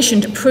documentation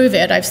to prove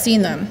it. I've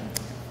seen them.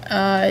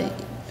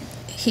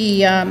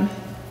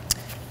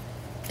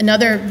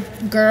 Another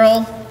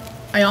girl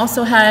I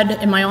also had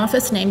in my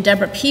office named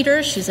Deborah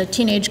Peters. She's a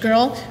teenage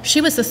girl.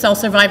 She was the sole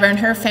survivor in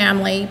her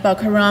family.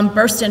 Boko Haram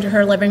burst into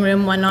her living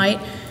room one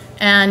night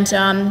and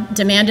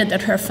demanded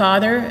that her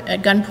father,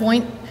 at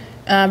gunpoint,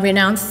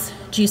 renounce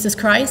Jesus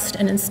Christ,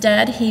 and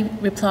instead he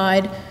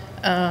replied,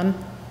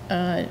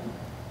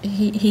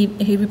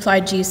 he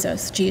replied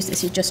Jesus.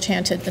 He just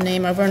chanted the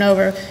name over and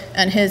over,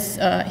 and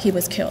he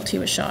was killed. He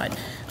was shot.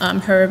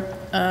 Her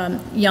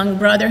young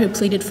brother, who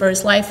pleaded for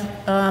his life,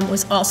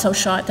 was also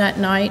shot that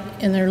night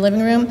in their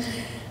living room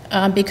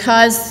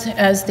because,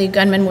 as the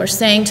gunmen were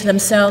saying to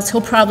themselves,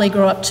 he'll probably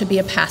grow up to be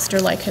a pastor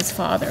like his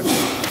father.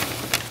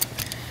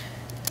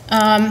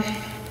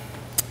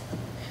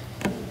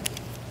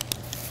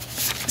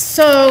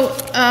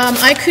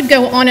 I could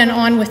go on and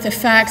on with the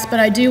facts, but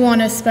I do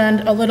want to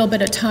spend a little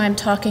bit of time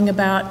talking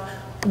about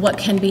what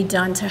can be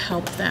done to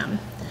help them,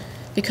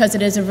 because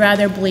it is a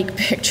rather bleak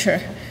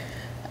picture.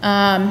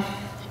 And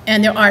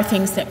there are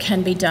things that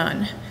can be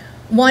done.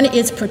 One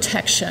is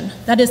protection.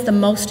 That is the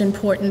most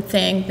important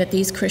thing that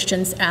these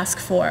Christians ask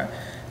for.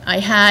 I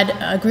had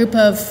a group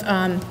of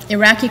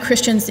Iraqi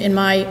Christians in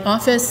my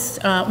office,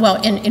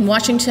 in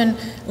Washington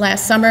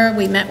last summer.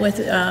 We met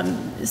with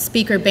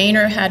Speaker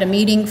Boehner, had a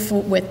meeting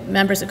with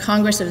members of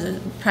Congress. It was a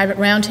private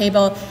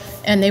roundtable,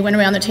 and they went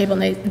around the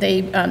table,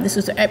 and this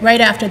was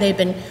right after they'd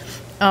been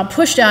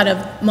pushed out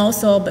of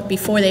Mosul, but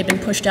before they'd been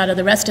pushed out of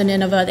the rest of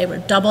Nineveh. They were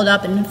doubled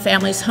up in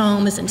families'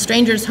 homes and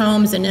strangers'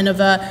 homes in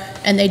Nineveh,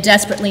 and they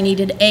desperately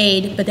needed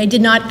aid, but they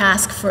did not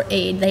ask for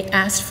aid. They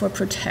asked for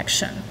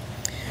protection.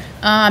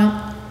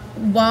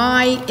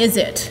 Why is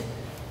it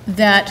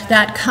that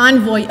that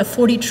convoy of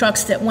 40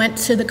 trucks that went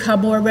to the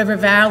Kabul River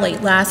Valley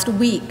last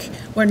week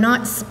were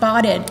not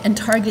spotted and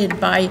targeted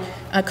by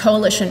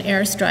coalition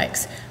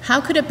airstrikes?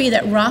 How could it be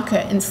that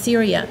Raqqa in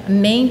Syria, a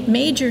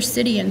major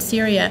city in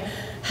Syria,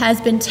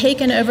 has been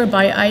taken over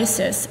by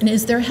ISIS and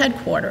is their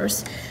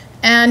headquarters?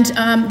 And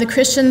the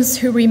Christians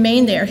who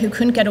remained there, who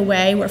couldn't get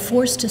away, were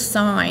forced to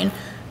sign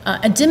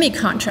a dhimmi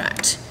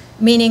contract,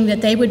 meaning that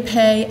they would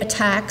pay a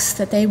tax,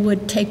 that they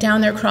would take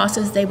down their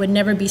crosses, they would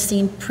never be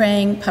seen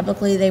praying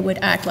publicly, they would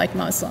act like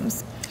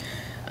Muslims.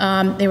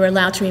 They were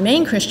allowed to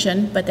remain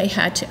Christian, but they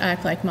had to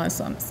act like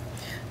Muslims.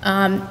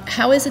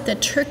 How is it that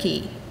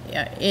Turkey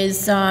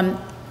has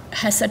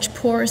such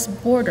porous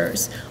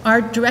borders?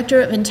 Our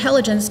Director of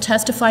Intelligence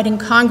testified in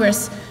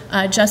Congress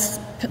just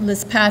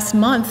this past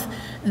month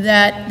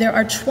that there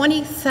are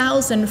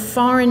 20,000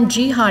 foreign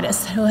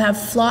jihadists who have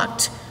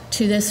flocked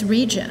to this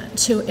region,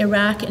 to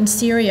Iraq and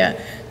Syria,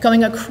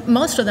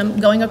 most of them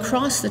going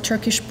across the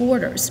Turkish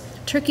borders.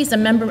 Turkey's a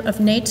member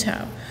of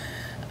NATO.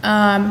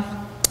 Our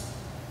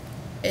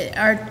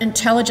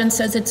intelligence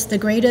says it's the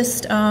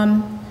greatest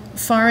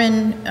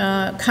foreign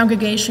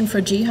congregation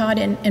for jihad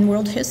in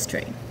world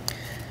history.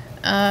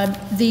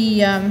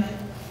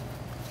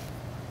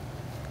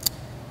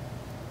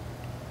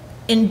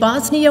 In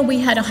Bosnia, we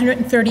had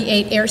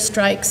 138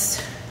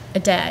 airstrikes a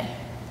day.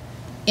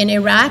 In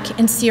Iraq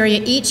and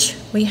Syria each,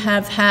 we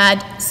have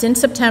had, since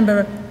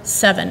September,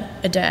 7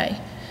 a day.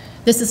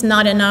 This is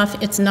not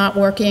enough. It's not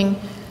working.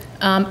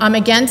 I'm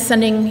against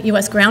sending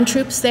U.S. ground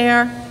troops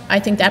there. I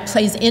think that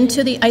plays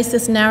into the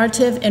ISIS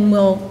narrative and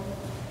will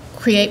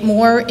create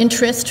more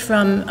interest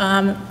from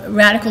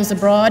radicals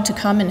abroad to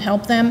come and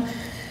help them.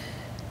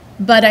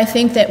 But I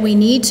think that we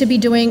need to be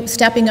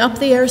stepping up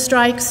the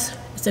airstrikes.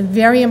 It's a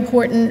very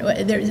important,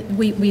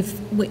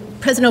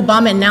 President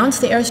Obama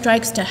announced the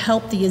airstrikes to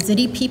help the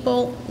Yazidi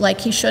people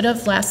like he should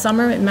have last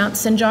summer at Mount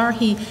Sinjar.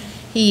 He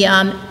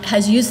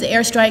has used the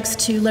airstrikes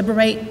to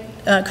liberate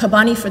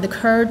Kobani for the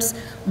Kurds.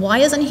 Why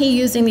isn't he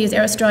using these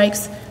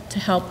airstrikes to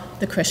help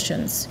the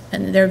Christians?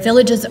 And their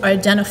villages are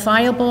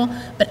identifiable,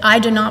 but I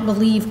do not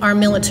believe our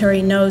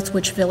military knows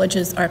which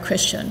villages are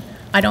Christian.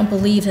 I don't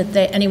believe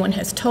that anyone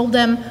has told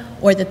them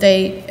or that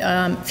they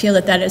feel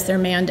that that is their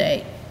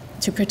mandate,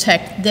 to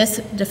protect this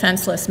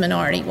defenseless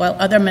minority while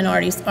other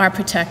minorities are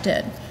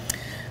protected.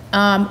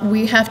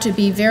 We have to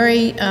be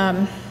very,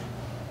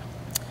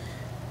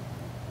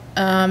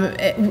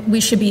 we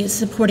should be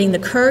supporting the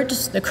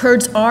Kurds. The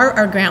Kurds are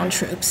our ground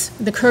troops.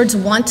 The Kurds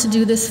want to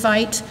do this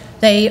fight.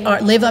 They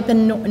live up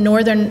in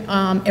northern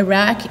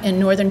Iraq and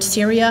northern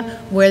Syria,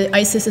 where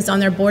ISIS is on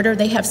their border.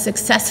 They have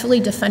successfully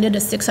defended a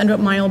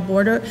 600-mile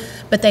border,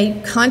 but they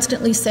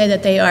constantly say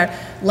that they are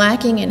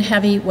lacking in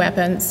heavy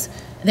weapons.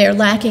 They're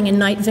lacking in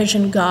night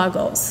vision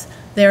goggles.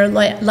 They're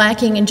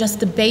lacking in just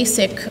the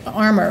basic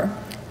armor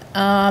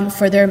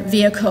for their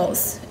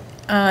vehicles.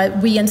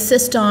 We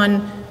insist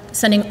on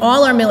sending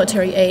all our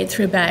military aid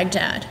through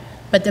Baghdad.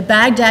 But the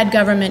Baghdad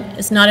government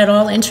is not at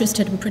all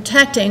interested in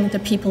protecting the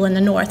people in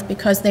the north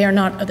because they are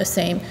not of the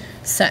same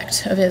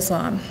sect of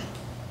Islam.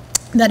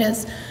 That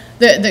is,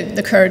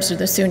 the Kurds or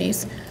the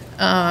Sunnis.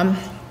 And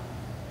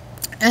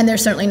they're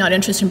certainly not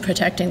interested in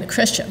protecting the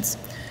Christians.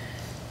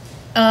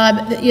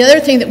 The other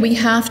thing that we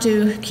have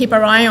to keep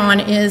our eye on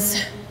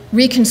is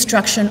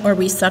reconstruction or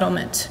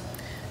resettlement.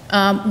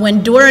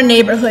 When Dora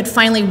neighborhood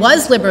finally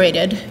was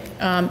liberated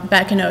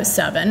back in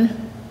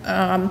 '07,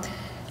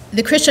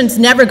 the Christians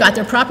never got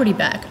their property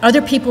back.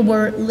 Other people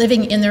were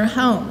living in their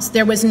homes.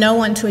 There was no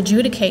one to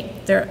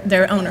adjudicate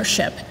their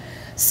ownership.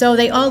 So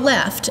they all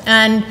left.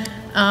 And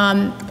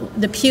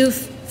the Pew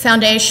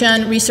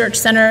Foundation Research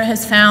Center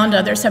has found,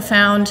 others have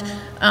found,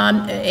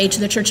 Age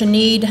of the Church in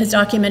Need has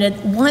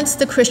documented, once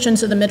the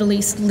Christians of the Middle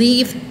East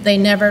leave, they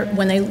never,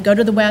 when they go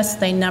to the West,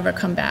 they never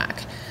come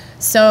back.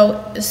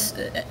 So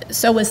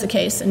was the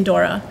case in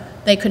Dora.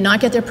 They could not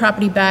get their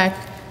property back,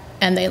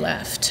 and they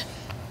left.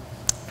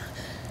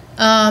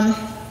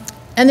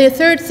 And the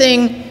third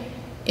thing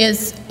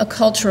is a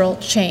cultural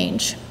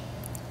change.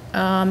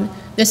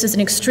 This is an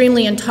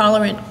extremely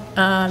intolerant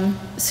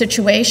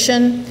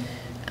situation.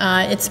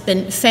 It's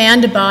been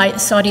fanned by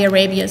Saudi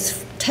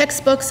Arabia's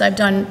textbooks. I've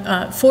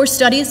done 4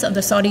 studies of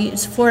the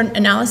Saudis, 4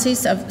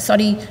 analyses of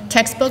Saudi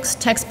textbooks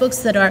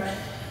that are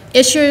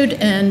issued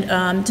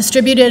and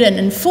distributed and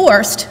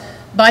enforced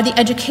by the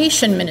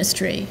education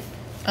ministry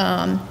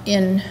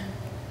in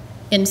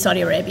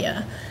Saudi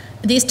Arabia.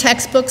 These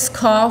textbooks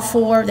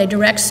they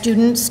direct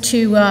students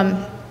to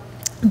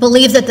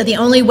believe that the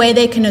only way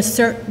they can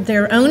assert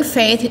their own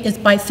faith is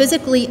by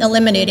physically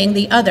eliminating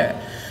the other.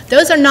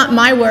 Those are not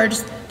my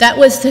words. That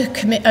was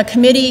a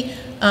committee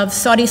of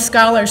Saudi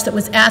scholars that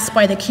was asked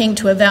by the king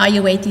to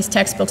evaluate these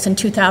textbooks in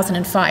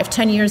 2005,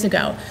 10 years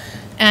ago.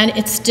 And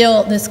it's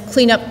still, this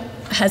cleanup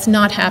has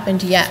not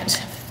happened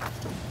yet.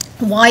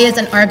 Why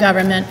isn't our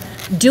government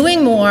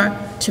doing more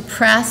to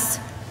press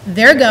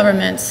their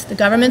governments, the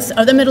governments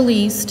of the Middle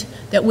East,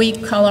 that we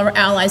call our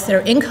allies that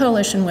are in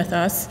coalition with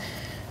us,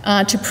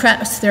 to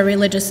press their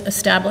religious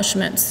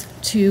establishments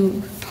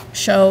to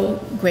show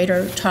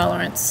greater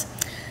tolerance?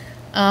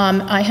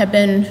 I have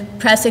been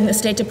pressing the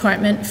State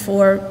Department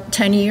for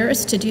 10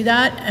 years to do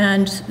that,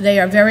 and they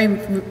are very,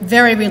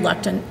 very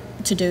reluctant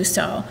to do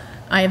so.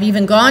 I have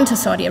even gone to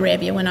Saudi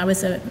Arabia when I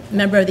was a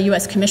member of the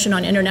U.S. Commission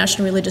on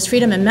International Religious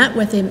Freedom and met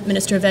with the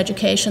Minister of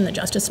Education, the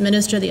Justice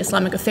Minister, the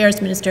Islamic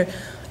Affairs Minister,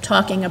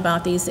 talking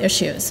about these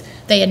issues.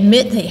 They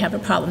admit they have a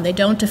problem. They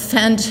don't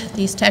defend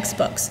these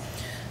textbooks.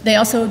 They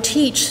also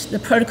teach the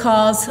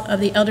protocols of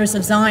the Elders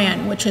of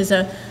Zion, which is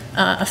a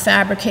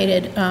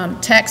fabricated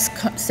text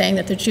saying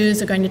that the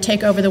Jews are going to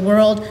take over the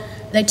world.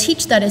 They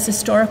teach that as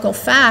historical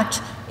fact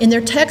in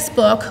their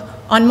textbook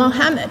on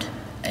Muhammad.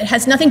 It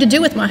has nothing to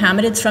do with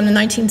Muhammad. It's from the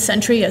 19th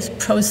century as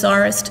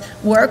pro-Tsarist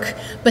work,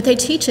 but they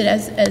teach it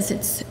as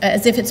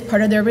if it's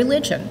part of their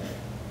religion.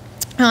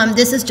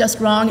 This is just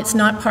wrong. It's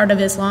not part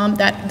of Islam.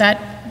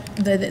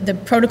 The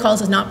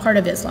protocols is not part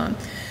of Islam.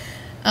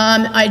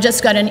 I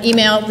just got an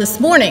email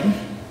this morning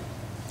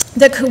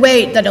that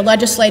a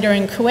legislator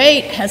in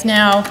Kuwait has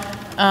now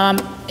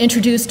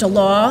introduced a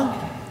law.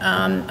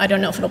 I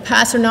don't know if it'll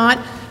pass or not,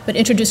 but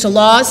introduced a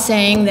law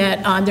saying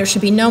that there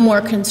should be no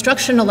more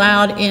construction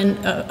allowed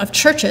of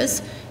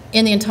churches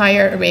in the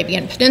entire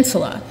Arabian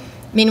Peninsula.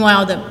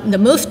 Meanwhile, the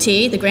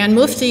Mufti, the Grand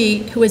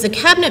Mufti, who is a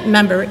cabinet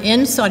member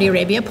in Saudi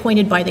Arabia,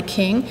 appointed by the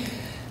king,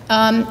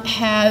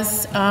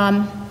 has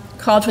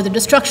called for the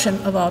destruction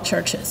of all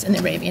churches in the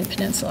Arabian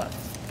Peninsula.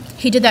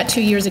 He did that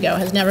 2 years ago,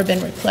 has never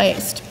been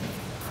replaced.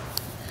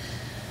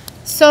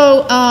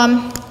 So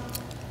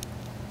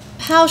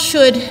how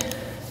should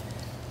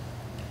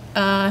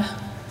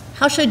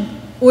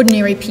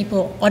ordinary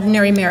people,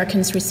 ordinary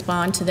Americans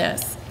respond to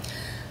this?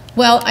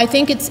 Well, I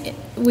think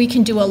we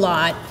can do a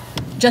lot.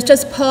 Just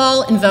as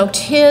Paul invoked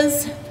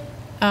his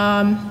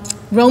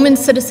Roman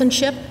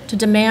citizenship to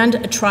demand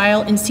a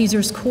trial in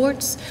Caesar's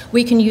courts,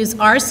 we can use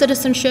our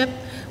citizenship.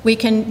 We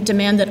can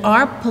demand that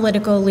our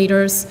political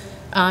leaders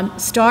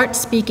start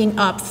speaking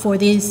up for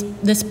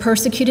this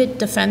persecuted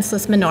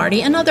defenseless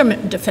minority and other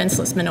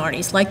defenseless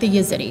minorities like the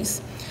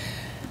Yazidis.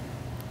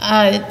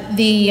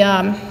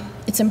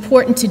 It's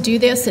important to do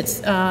this. It's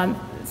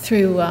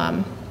through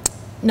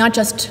not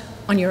just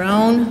on your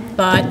own,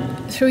 but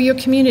through your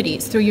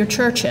communities, through your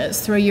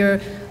churches, through your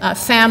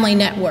family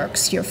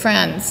networks, your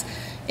friends.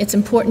 It's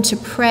important to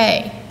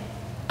pray.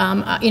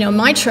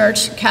 My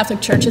church,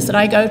 Catholic churches that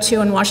I go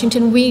to in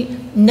Washington, we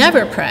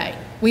never pray.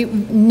 We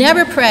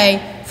never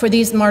pray for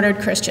these martyred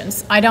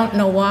Christians. I don't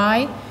know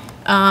why.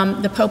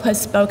 The Pope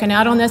has spoken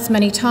out on this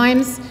many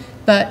times,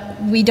 but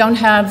we don't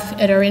have,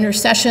 at our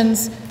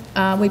intercessions,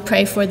 we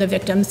pray for the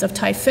victims of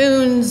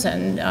typhoons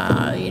and,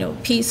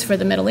 peace for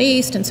the Middle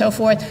East and so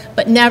forth,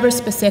 but never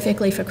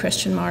specifically for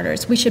Christian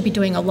martyrs. We should be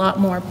doing a lot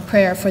more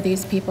prayer for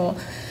these people.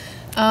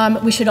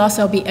 We should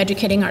also be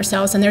educating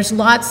ourselves, and there's a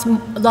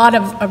lot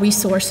of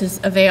resources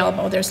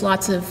available. There's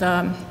lots of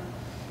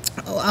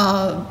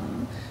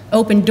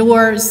open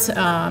doors,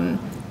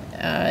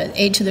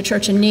 aid to the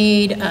church in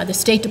need. The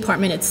State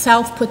Department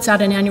itself puts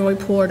out an annual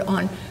report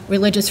on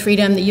religious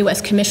freedom, the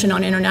U.S. Commission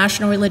on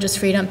International Religious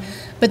Freedom.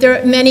 But there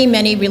are many,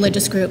 many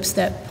religious groups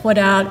that put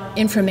out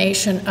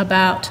information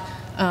about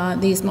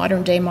these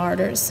modern-day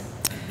martyrs.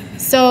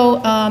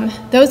 So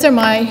those are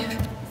my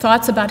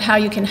thoughts about how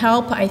you can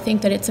help. I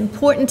think that it's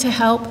important to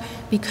help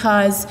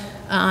because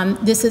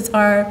this is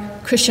our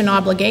Christian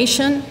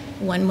obligation.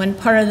 When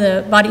part of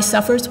the body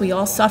suffers, we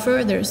all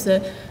suffer. There's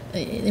the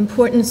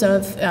importance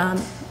of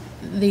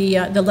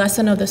the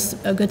lesson of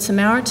the Good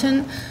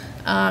Samaritan.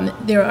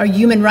 There are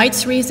human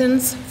rights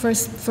reasons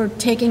for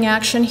taking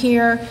action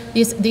here.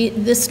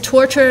 This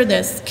torture,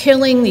 this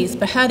killing, these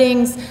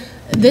beheadings,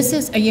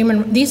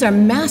 these are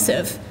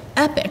massive,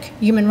 epic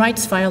human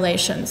rights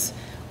violations.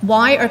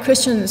 Why are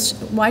Christians,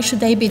 why should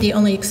they be the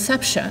only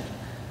exception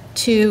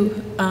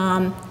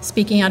to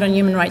speaking out on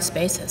human rights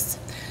basis?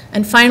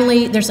 And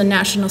finally, there's a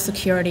national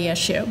security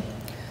issue.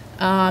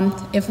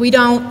 If we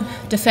don't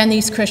defend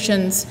these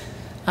Christians,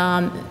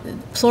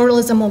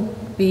 pluralism will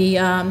be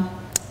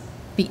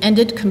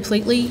ended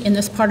completely in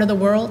this part of the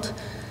world,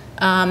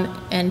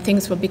 and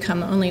things will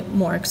become only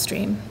more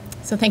extreme.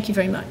 So thank you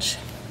very much.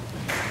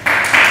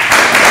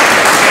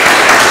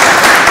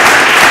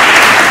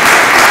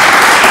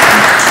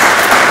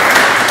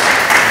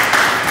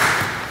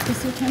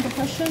 Is there time for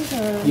questions?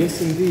 Or?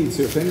 Yes, indeed.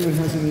 So if anyone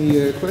has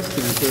any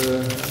questions,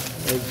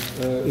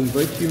 I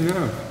invite you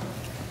now.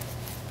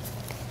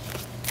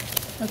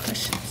 No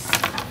questions.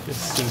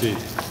 Yes, indeed.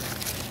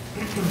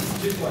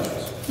 2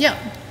 questions. Yeah.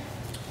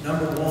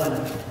 Number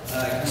one,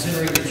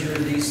 considering that you're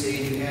in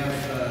D.C. and you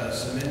have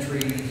some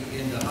entry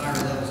into higher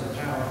levels of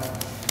power,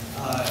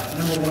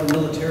 number one,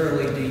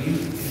 militarily, have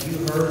you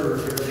heard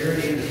or are there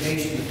any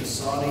indication that the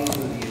Saudis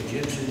or the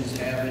Egyptians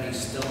have any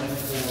stomach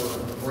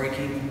for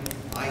breaking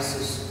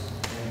ISIS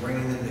and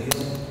bringing them to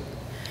heel?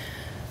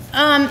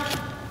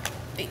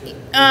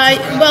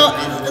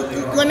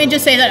 Well, let me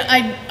just say that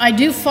I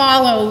do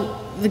follow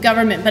the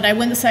government, but I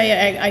wouldn't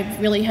say I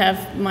really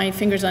have my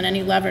fingers on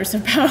any levers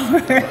of power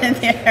in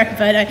there,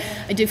 but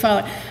I do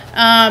follow.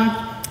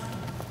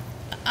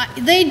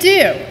 They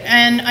do,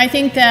 and I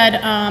think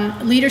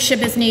that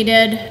leadership is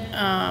needed,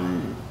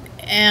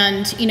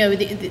 and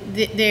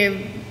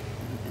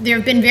there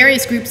have been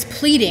various groups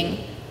pleading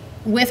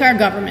with our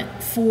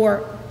government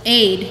for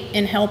aid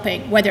in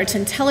helping, whether it's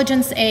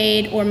intelligence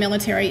aid or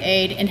military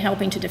aid in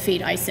helping to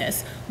defeat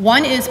ISIS.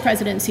 One is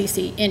President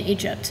Sisi in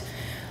Egypt.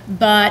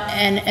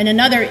 And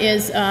another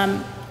is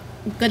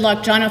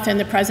Goodluck Jonathan,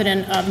 the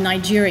president of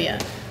Nigeria.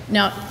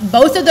 Now,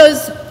 both of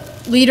those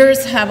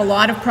leaders have a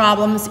lot of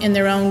problems in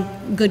their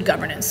own good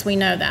governance. We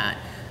know that.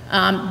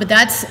 But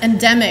that's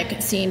endemic,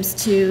 it seems,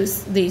 to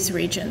these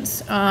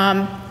regions. So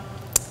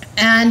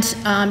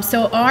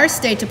our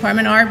State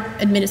Department, our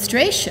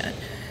administration,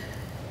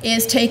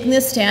 is taking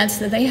the stance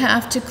that they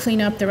have to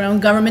clean up their own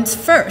governments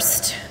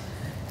first.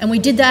 And we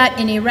did that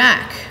in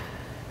Iraq.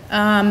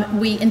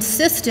 We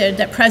insisted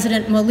that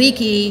President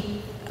Maliki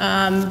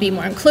be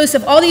more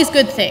inclusive, all these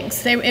good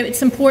things.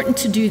 It's important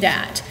to do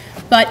that.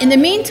 But in the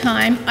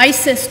meantime,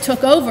 ISIS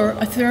took over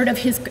a third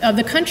of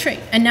the country,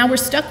 and now we're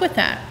stuck with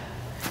that.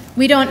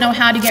 We don't know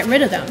how to get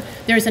rid of them.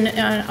 There's an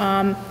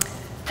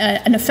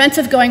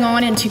offensive going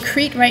on in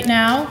Tikrit right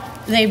now.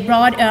 They've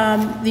brought,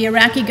 the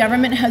Iraqi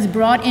government has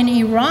brought in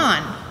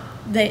Iran,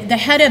 the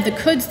head of the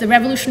Quds, the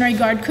Revolutionary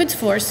Guard Quds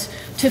Force,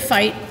 to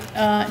fight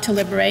to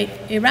liberate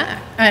Iraq,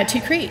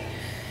 Tikrit.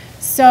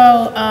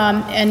 So,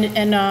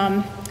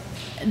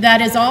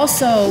 that is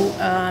also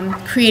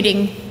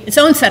creating its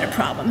own set of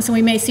problems. And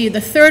we may see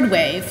the third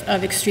wave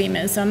of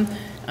extremism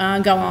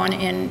go on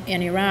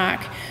in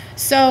Iraq.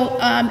 So,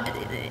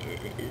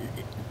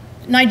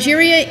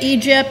 Nigeria,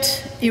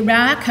 Egypt,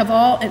 Iraq have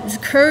all,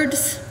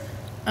 Kurds,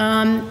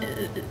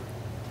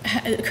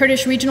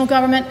 Kurdish regional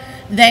government,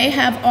 they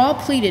have all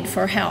pleaded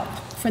for help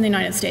from the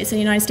United States, and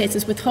the United States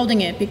is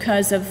withholding it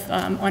because of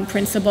on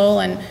principle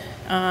and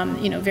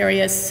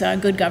various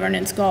good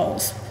governance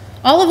goals,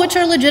 all of which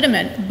are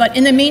legitimate. But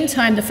in the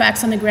meantime, the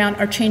facts on the ground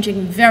are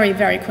changing very,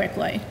 very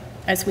quickly,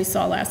 as we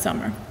saw last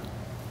summer,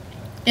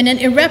 in an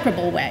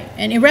irreparable way.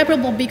 And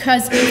irreparable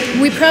because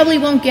we probably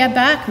won't get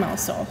back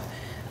Mosul,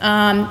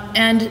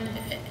 and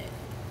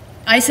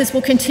ISIS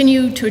will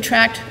continue to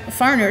attract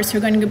foreigners who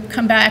are going to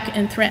come back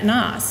and threaten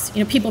us.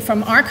 People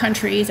from our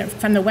countries, or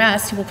from the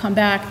West, who will come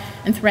back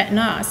and threaten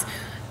us.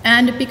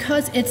 And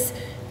because it's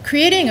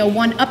creating a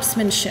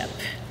one-upsmanship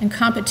and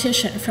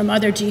competition from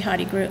other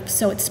jihadi groups,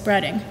 so it's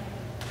spreading.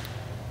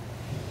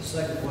 The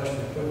second question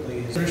quickly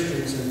is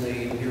Christians in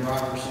the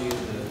bureaucracy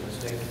of the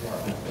State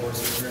Department, or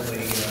is it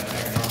really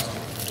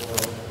agnostic or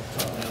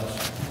something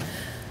else?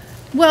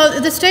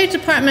 Well, the State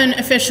Department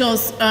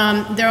officials,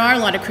 there are a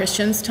lot of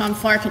Christians. Tom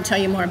Farr can tell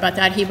you more about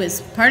that. He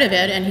was part of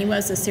it, and he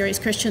was a serious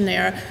Christian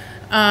there.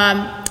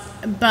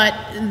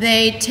 But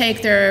they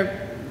take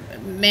their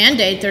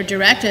mandate, their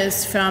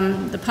directives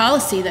from the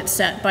policy that's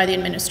set by the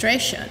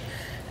administration.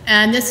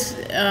 And this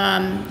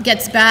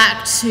gets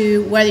back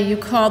to whether you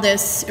call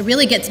this, it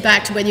really gets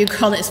back to whether you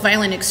call this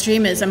violent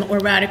extremism or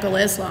radical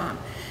Islam.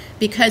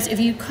 Because if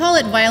you call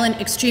it violent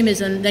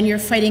extremism, then you're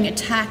fighting a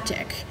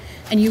tactic.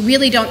 And you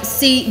really don't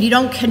see, you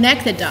don't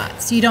connect the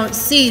dots. You don't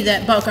see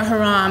that Boko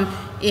Haram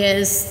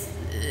has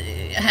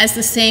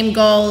the same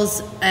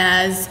goals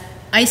as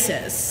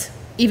ISIS,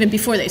 even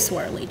before they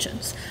swore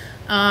allegiance.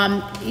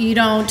 You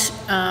don't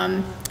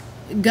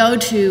go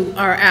to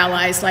our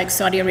allies like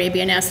Saudi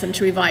Arabia and ask them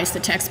to revise the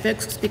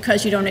textbooks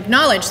because you don't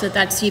acknowledge that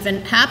that's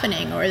even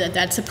happening or that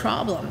that's a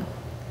problem.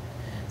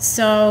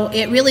 So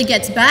it really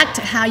gets back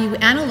to how you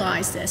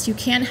analyze this. You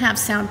can't have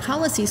sound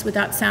policies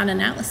without sound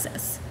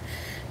analysis.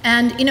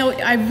 And, you know,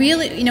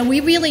 we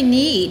really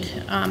need,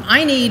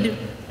 I need,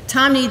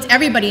 Tom needs,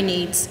 everybody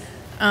needs,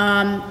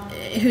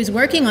 who's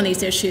working on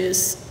these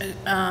issues,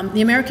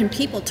 the American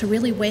people to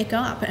really wake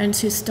up and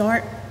to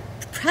start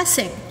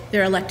pressing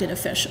their elected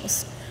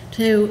officials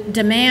to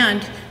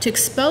demand, to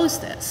expose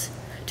this,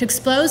 to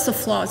expose the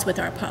flaws with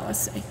our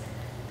policy.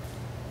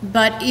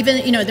 But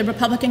even, you know, the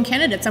Republican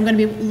candidates, I'm going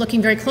to be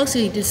looking very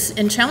closely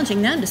and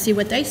challenging them to see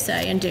what they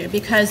say and do,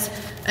 because,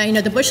 you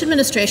know, the Bush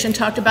administration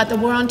talked about the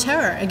war on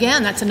terror.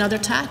 Again, that's another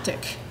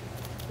tactic.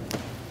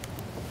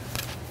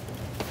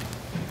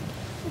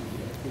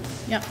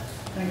 Yeah.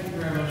 Thank you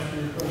very much for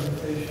your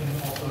presentation.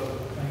 Also,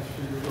 thanks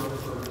for your work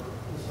for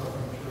this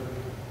Southern Church.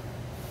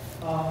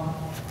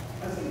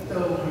 I think,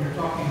 though, when you're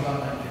talking about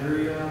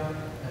Nigeria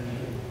and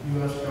the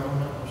U.S.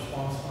 government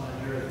response to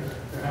Nigeria, I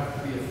think there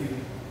have to be a few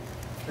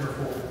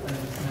careful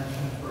things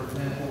mentioned. For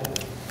example,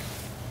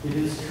 it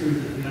is true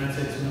that the United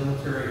States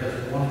military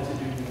has wanted to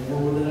do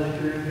more with the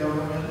Nigerian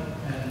government,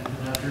 and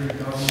the Nigerian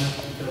government,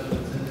 because of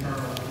its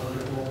internal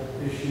political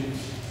issues,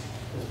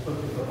 has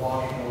put the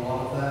kibosh on a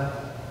lot of that.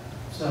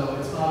 So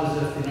it's not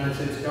as if the United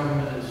States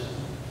government is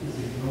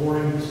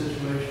ignoring the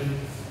situation.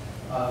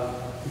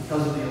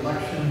 Because of the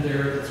election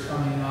there that's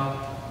coming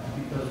up,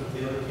 and because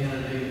the other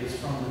candidate is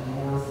from the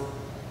north,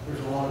 there's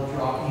a lot of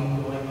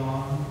jockeying going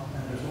on,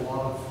 and there's a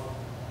lot of,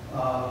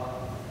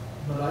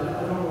 but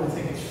I don't really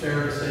think it's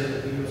fair to say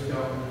that the U.S.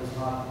 government is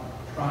not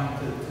trying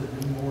to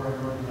do more in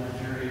northern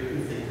Nigeria.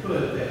 If they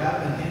could, they have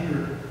been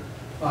hindered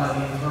by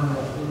the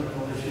internal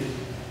political issues.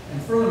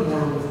 And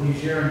furthermore, with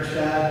Niger and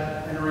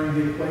Chad entering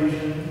the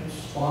equation,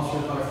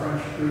 sponsored by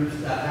French groups,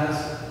 that has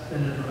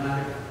been a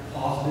dramatic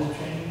positive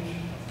change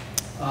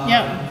in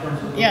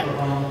terms of the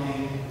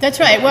That's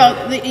right.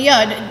 Well,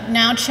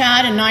 now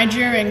Chad and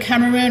Niger and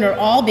Cameroon are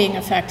all being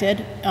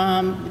affected.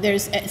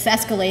 It's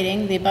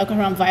escalating. The Boko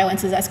Haram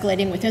violence is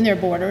escalating within their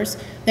borders.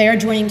 They are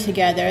joining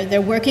together.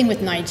 They're working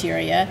with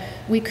Nigeria.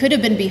 We could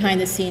have been behind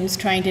the scenes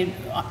trying to,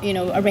 you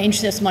know, arrange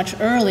this much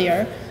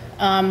earlier.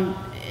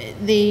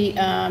 We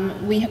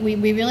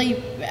really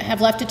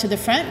have left it to the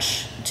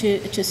French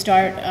to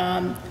start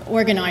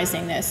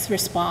organizing this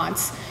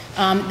response.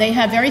 They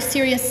have very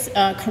serious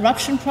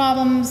corruption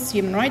problems,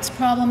 human rights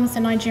problems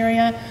in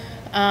Nigeria.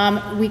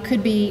 We've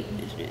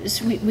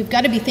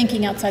got to be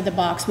thinking outside the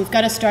box. We've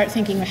got to start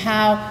thinking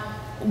how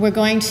we're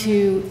going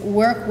to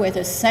work with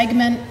a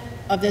segment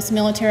of this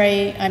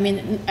military. I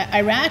mean,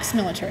 Iraq's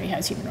military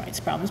has human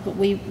rights problems, but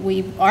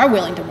we are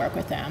willing to work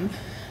with them.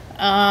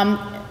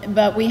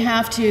 But we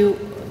have to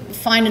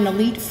find an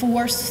elite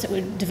force, that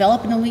would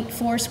develop an elite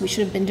force. We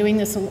should have been doing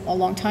this a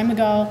long time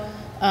ago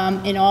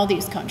in all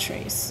these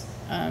countries.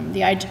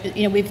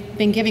 You know, we've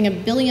been giving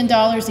 $1 billion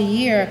a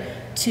year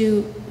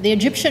to the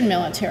Egyptian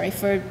military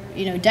for,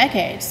 you know,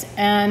 decades,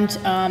 and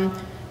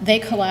they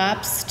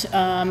collapsed.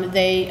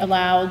 They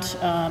allowed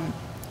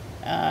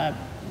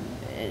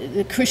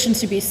the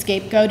Christians to be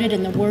scapegoated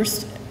in the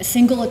worst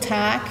single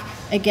attack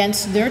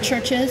against their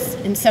churches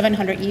in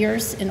 700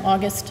 years in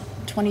August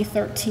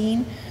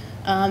 2013,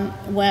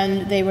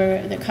 when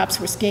the Copts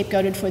were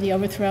scapegoated for the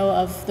overthrow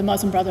of the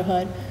Muslim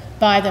Brotherhood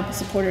by the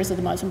supporters of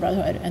the Muslim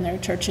Brotherhood, and their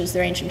churches,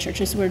 their ancient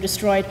churches, were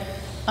destroyed.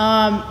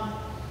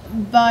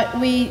 But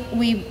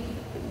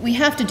we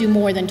have to do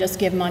more than just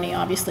give money,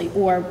 obviously,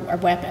 or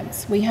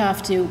weapons. We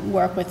have to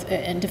work with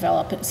and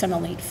develop some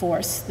elite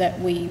force that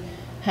we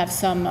have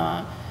some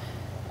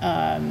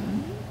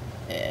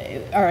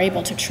are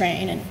able to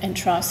train and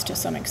trust to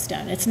some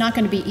extent. It's not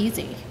going to be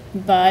easy,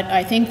 but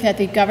I think that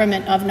the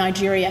government of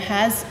Nigeria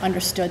has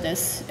understood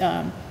this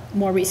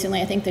more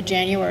recently. I think the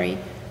January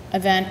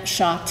event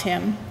shocked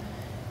him,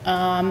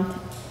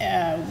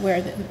 where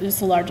it was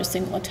the largest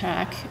single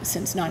attack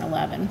since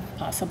 9/11,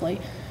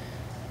 possibly.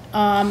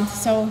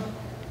 So,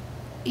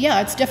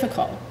 yeah, it's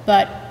difficult,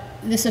 but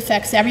this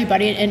affects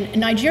everybody. And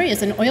Nigeria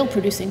is an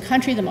oil-producing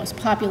country, the most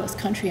populous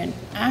country in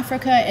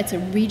Africa. It's a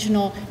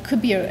regional,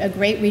 could be a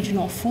great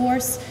regional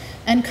force.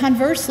 And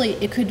conversely,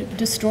 it could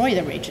destroy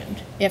the region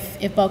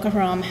if Boko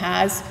Haram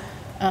has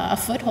a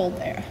foothold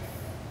there.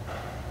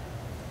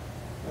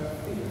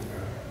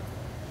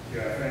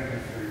 Yeah, thank you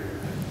for your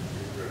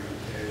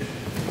presentation.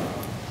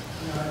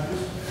 I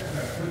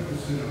put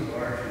this in a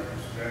larger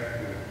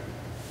perspective.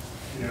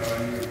 You know,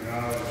 and you would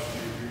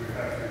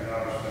have to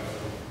acknowledge that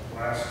the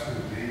last two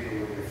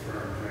legally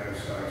affirmed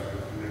genocides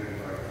were committed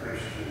by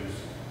Christians,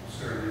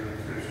 Serbian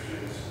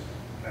Christians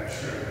at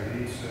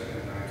Srebrenica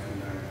in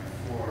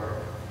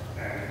 1994,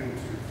 and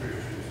Hutu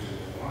Christians in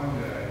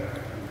Rwanda in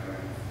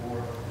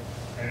 1994.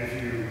 And if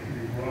you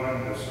run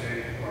the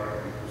State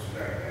Department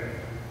perspective,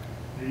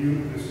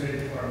 the State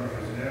Department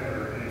has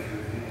never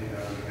intervened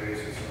on the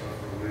basis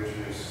of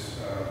religious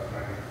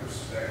kind of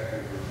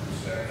perspective or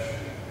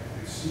perception.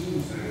 It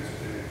seems that it's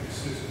been a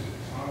consistent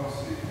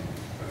policy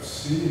of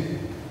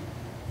seeing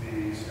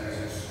these as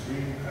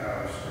extreme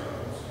power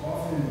struggles,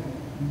 often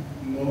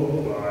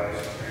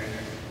mobilized and,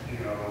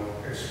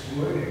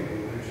 exploiting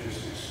religious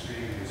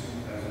extremism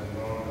as a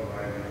mode of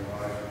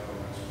ideological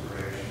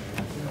inspiration.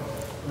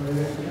 But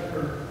they've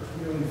never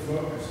really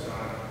focused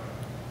on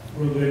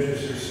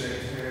religious or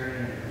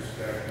sectarian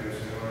perspectives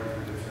in order to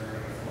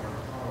determine a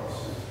foreign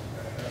policy.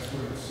 That's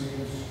what it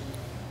seems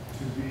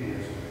to be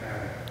as a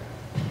pattern.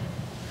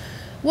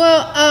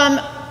 Well,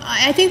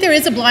 I think there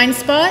is a blind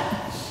spot,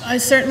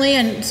 certainly,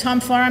 and Tom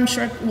Farr, I'm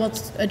sure, will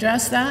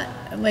address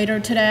that later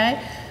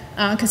today,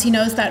 because he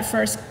knows that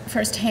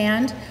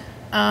firsthand.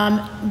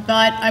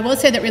 But I will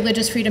say that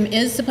religious freedom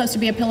is supposed to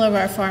be a pillar of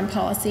our foreign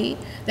policy,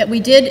 that we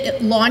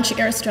did launch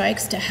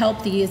airstrikes to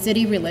help the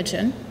Yazidi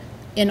religion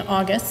in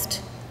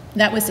August.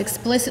 That was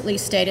explicitly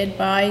stated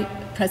by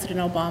President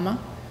Obama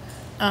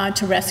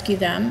to rescue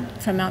them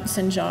from Mount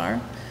Sinjar.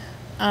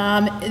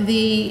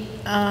 The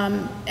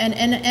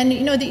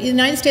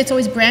United States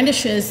always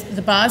brandishes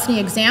the Bosnia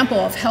example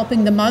of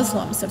helping the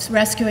Muslims, of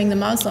rescuing the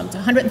Muslims,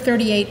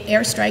 138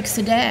 airstrikes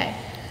a day,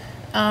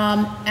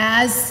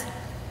 as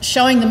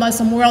showing the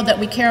Muslim world that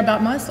we care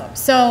about Muslims.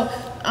 So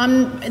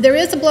there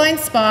is a blind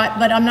spot,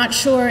 but I'm not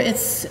sure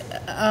it's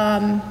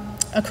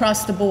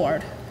across the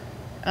board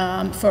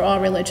for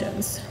all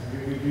religions.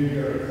 We did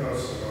go to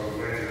Kosovo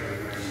later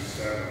in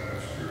 97,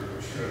 that's true,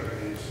 we should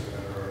have needs to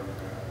have already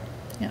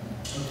happened. Yeah.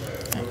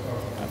 Okay, we'll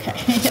talk about Okay.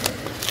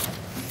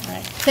 All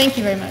right. Thank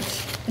you very much.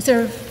 Is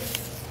there? Just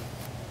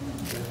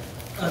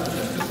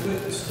a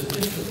quick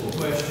statistical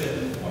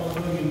question. Paul, I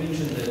know you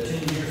mentioned that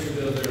 10 years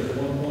ago there was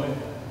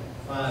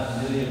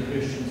 1.5 million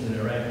Christians in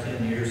Iraq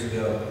 10 years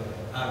ago.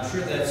 I'm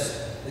sure that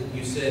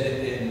you said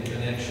it in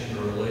connection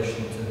or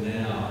relation to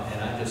now,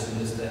 and I just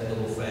missed that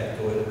little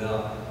factoid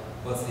about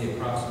what the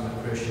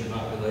approximate Christian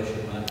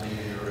population might be in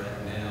Iraq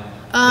now.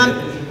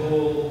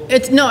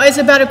 It's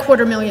about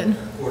 250,000.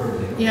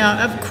 250,000.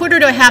 Yeah,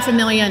 250,000 to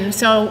 500,000.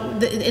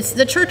 So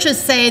the churches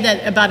say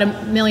that about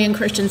 1 million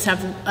Christians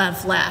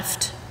have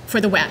left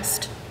for the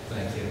West.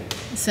 Thank you.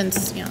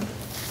 Since, you know.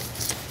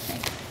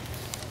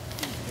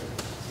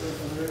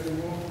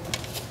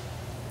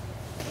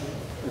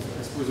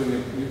 I suppose on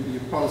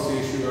your policy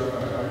issue, I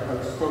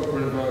quote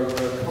one of our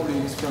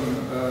colleagues from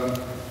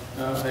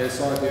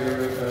ISR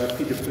there,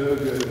 Peter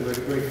Berger, who had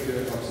a great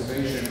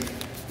observation,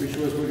 which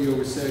was what he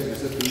always said,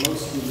 is that the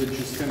most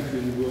religious country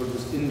in the world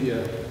was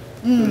India,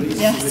 the least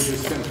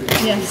religious country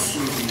was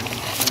Sweden,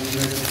 and the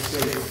United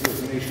States was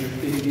a nation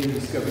of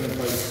Indians governed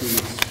by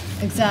Swedes.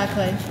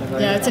 Exactly.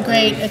 Yeah, it's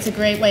a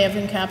great way of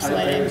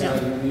encapsulating. I was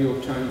out in the New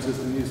York Times as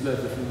the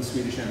newsletter from the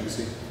Swedish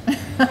Embassy.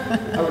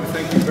 I want to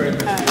thank you very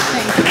much.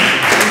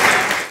 Thank you.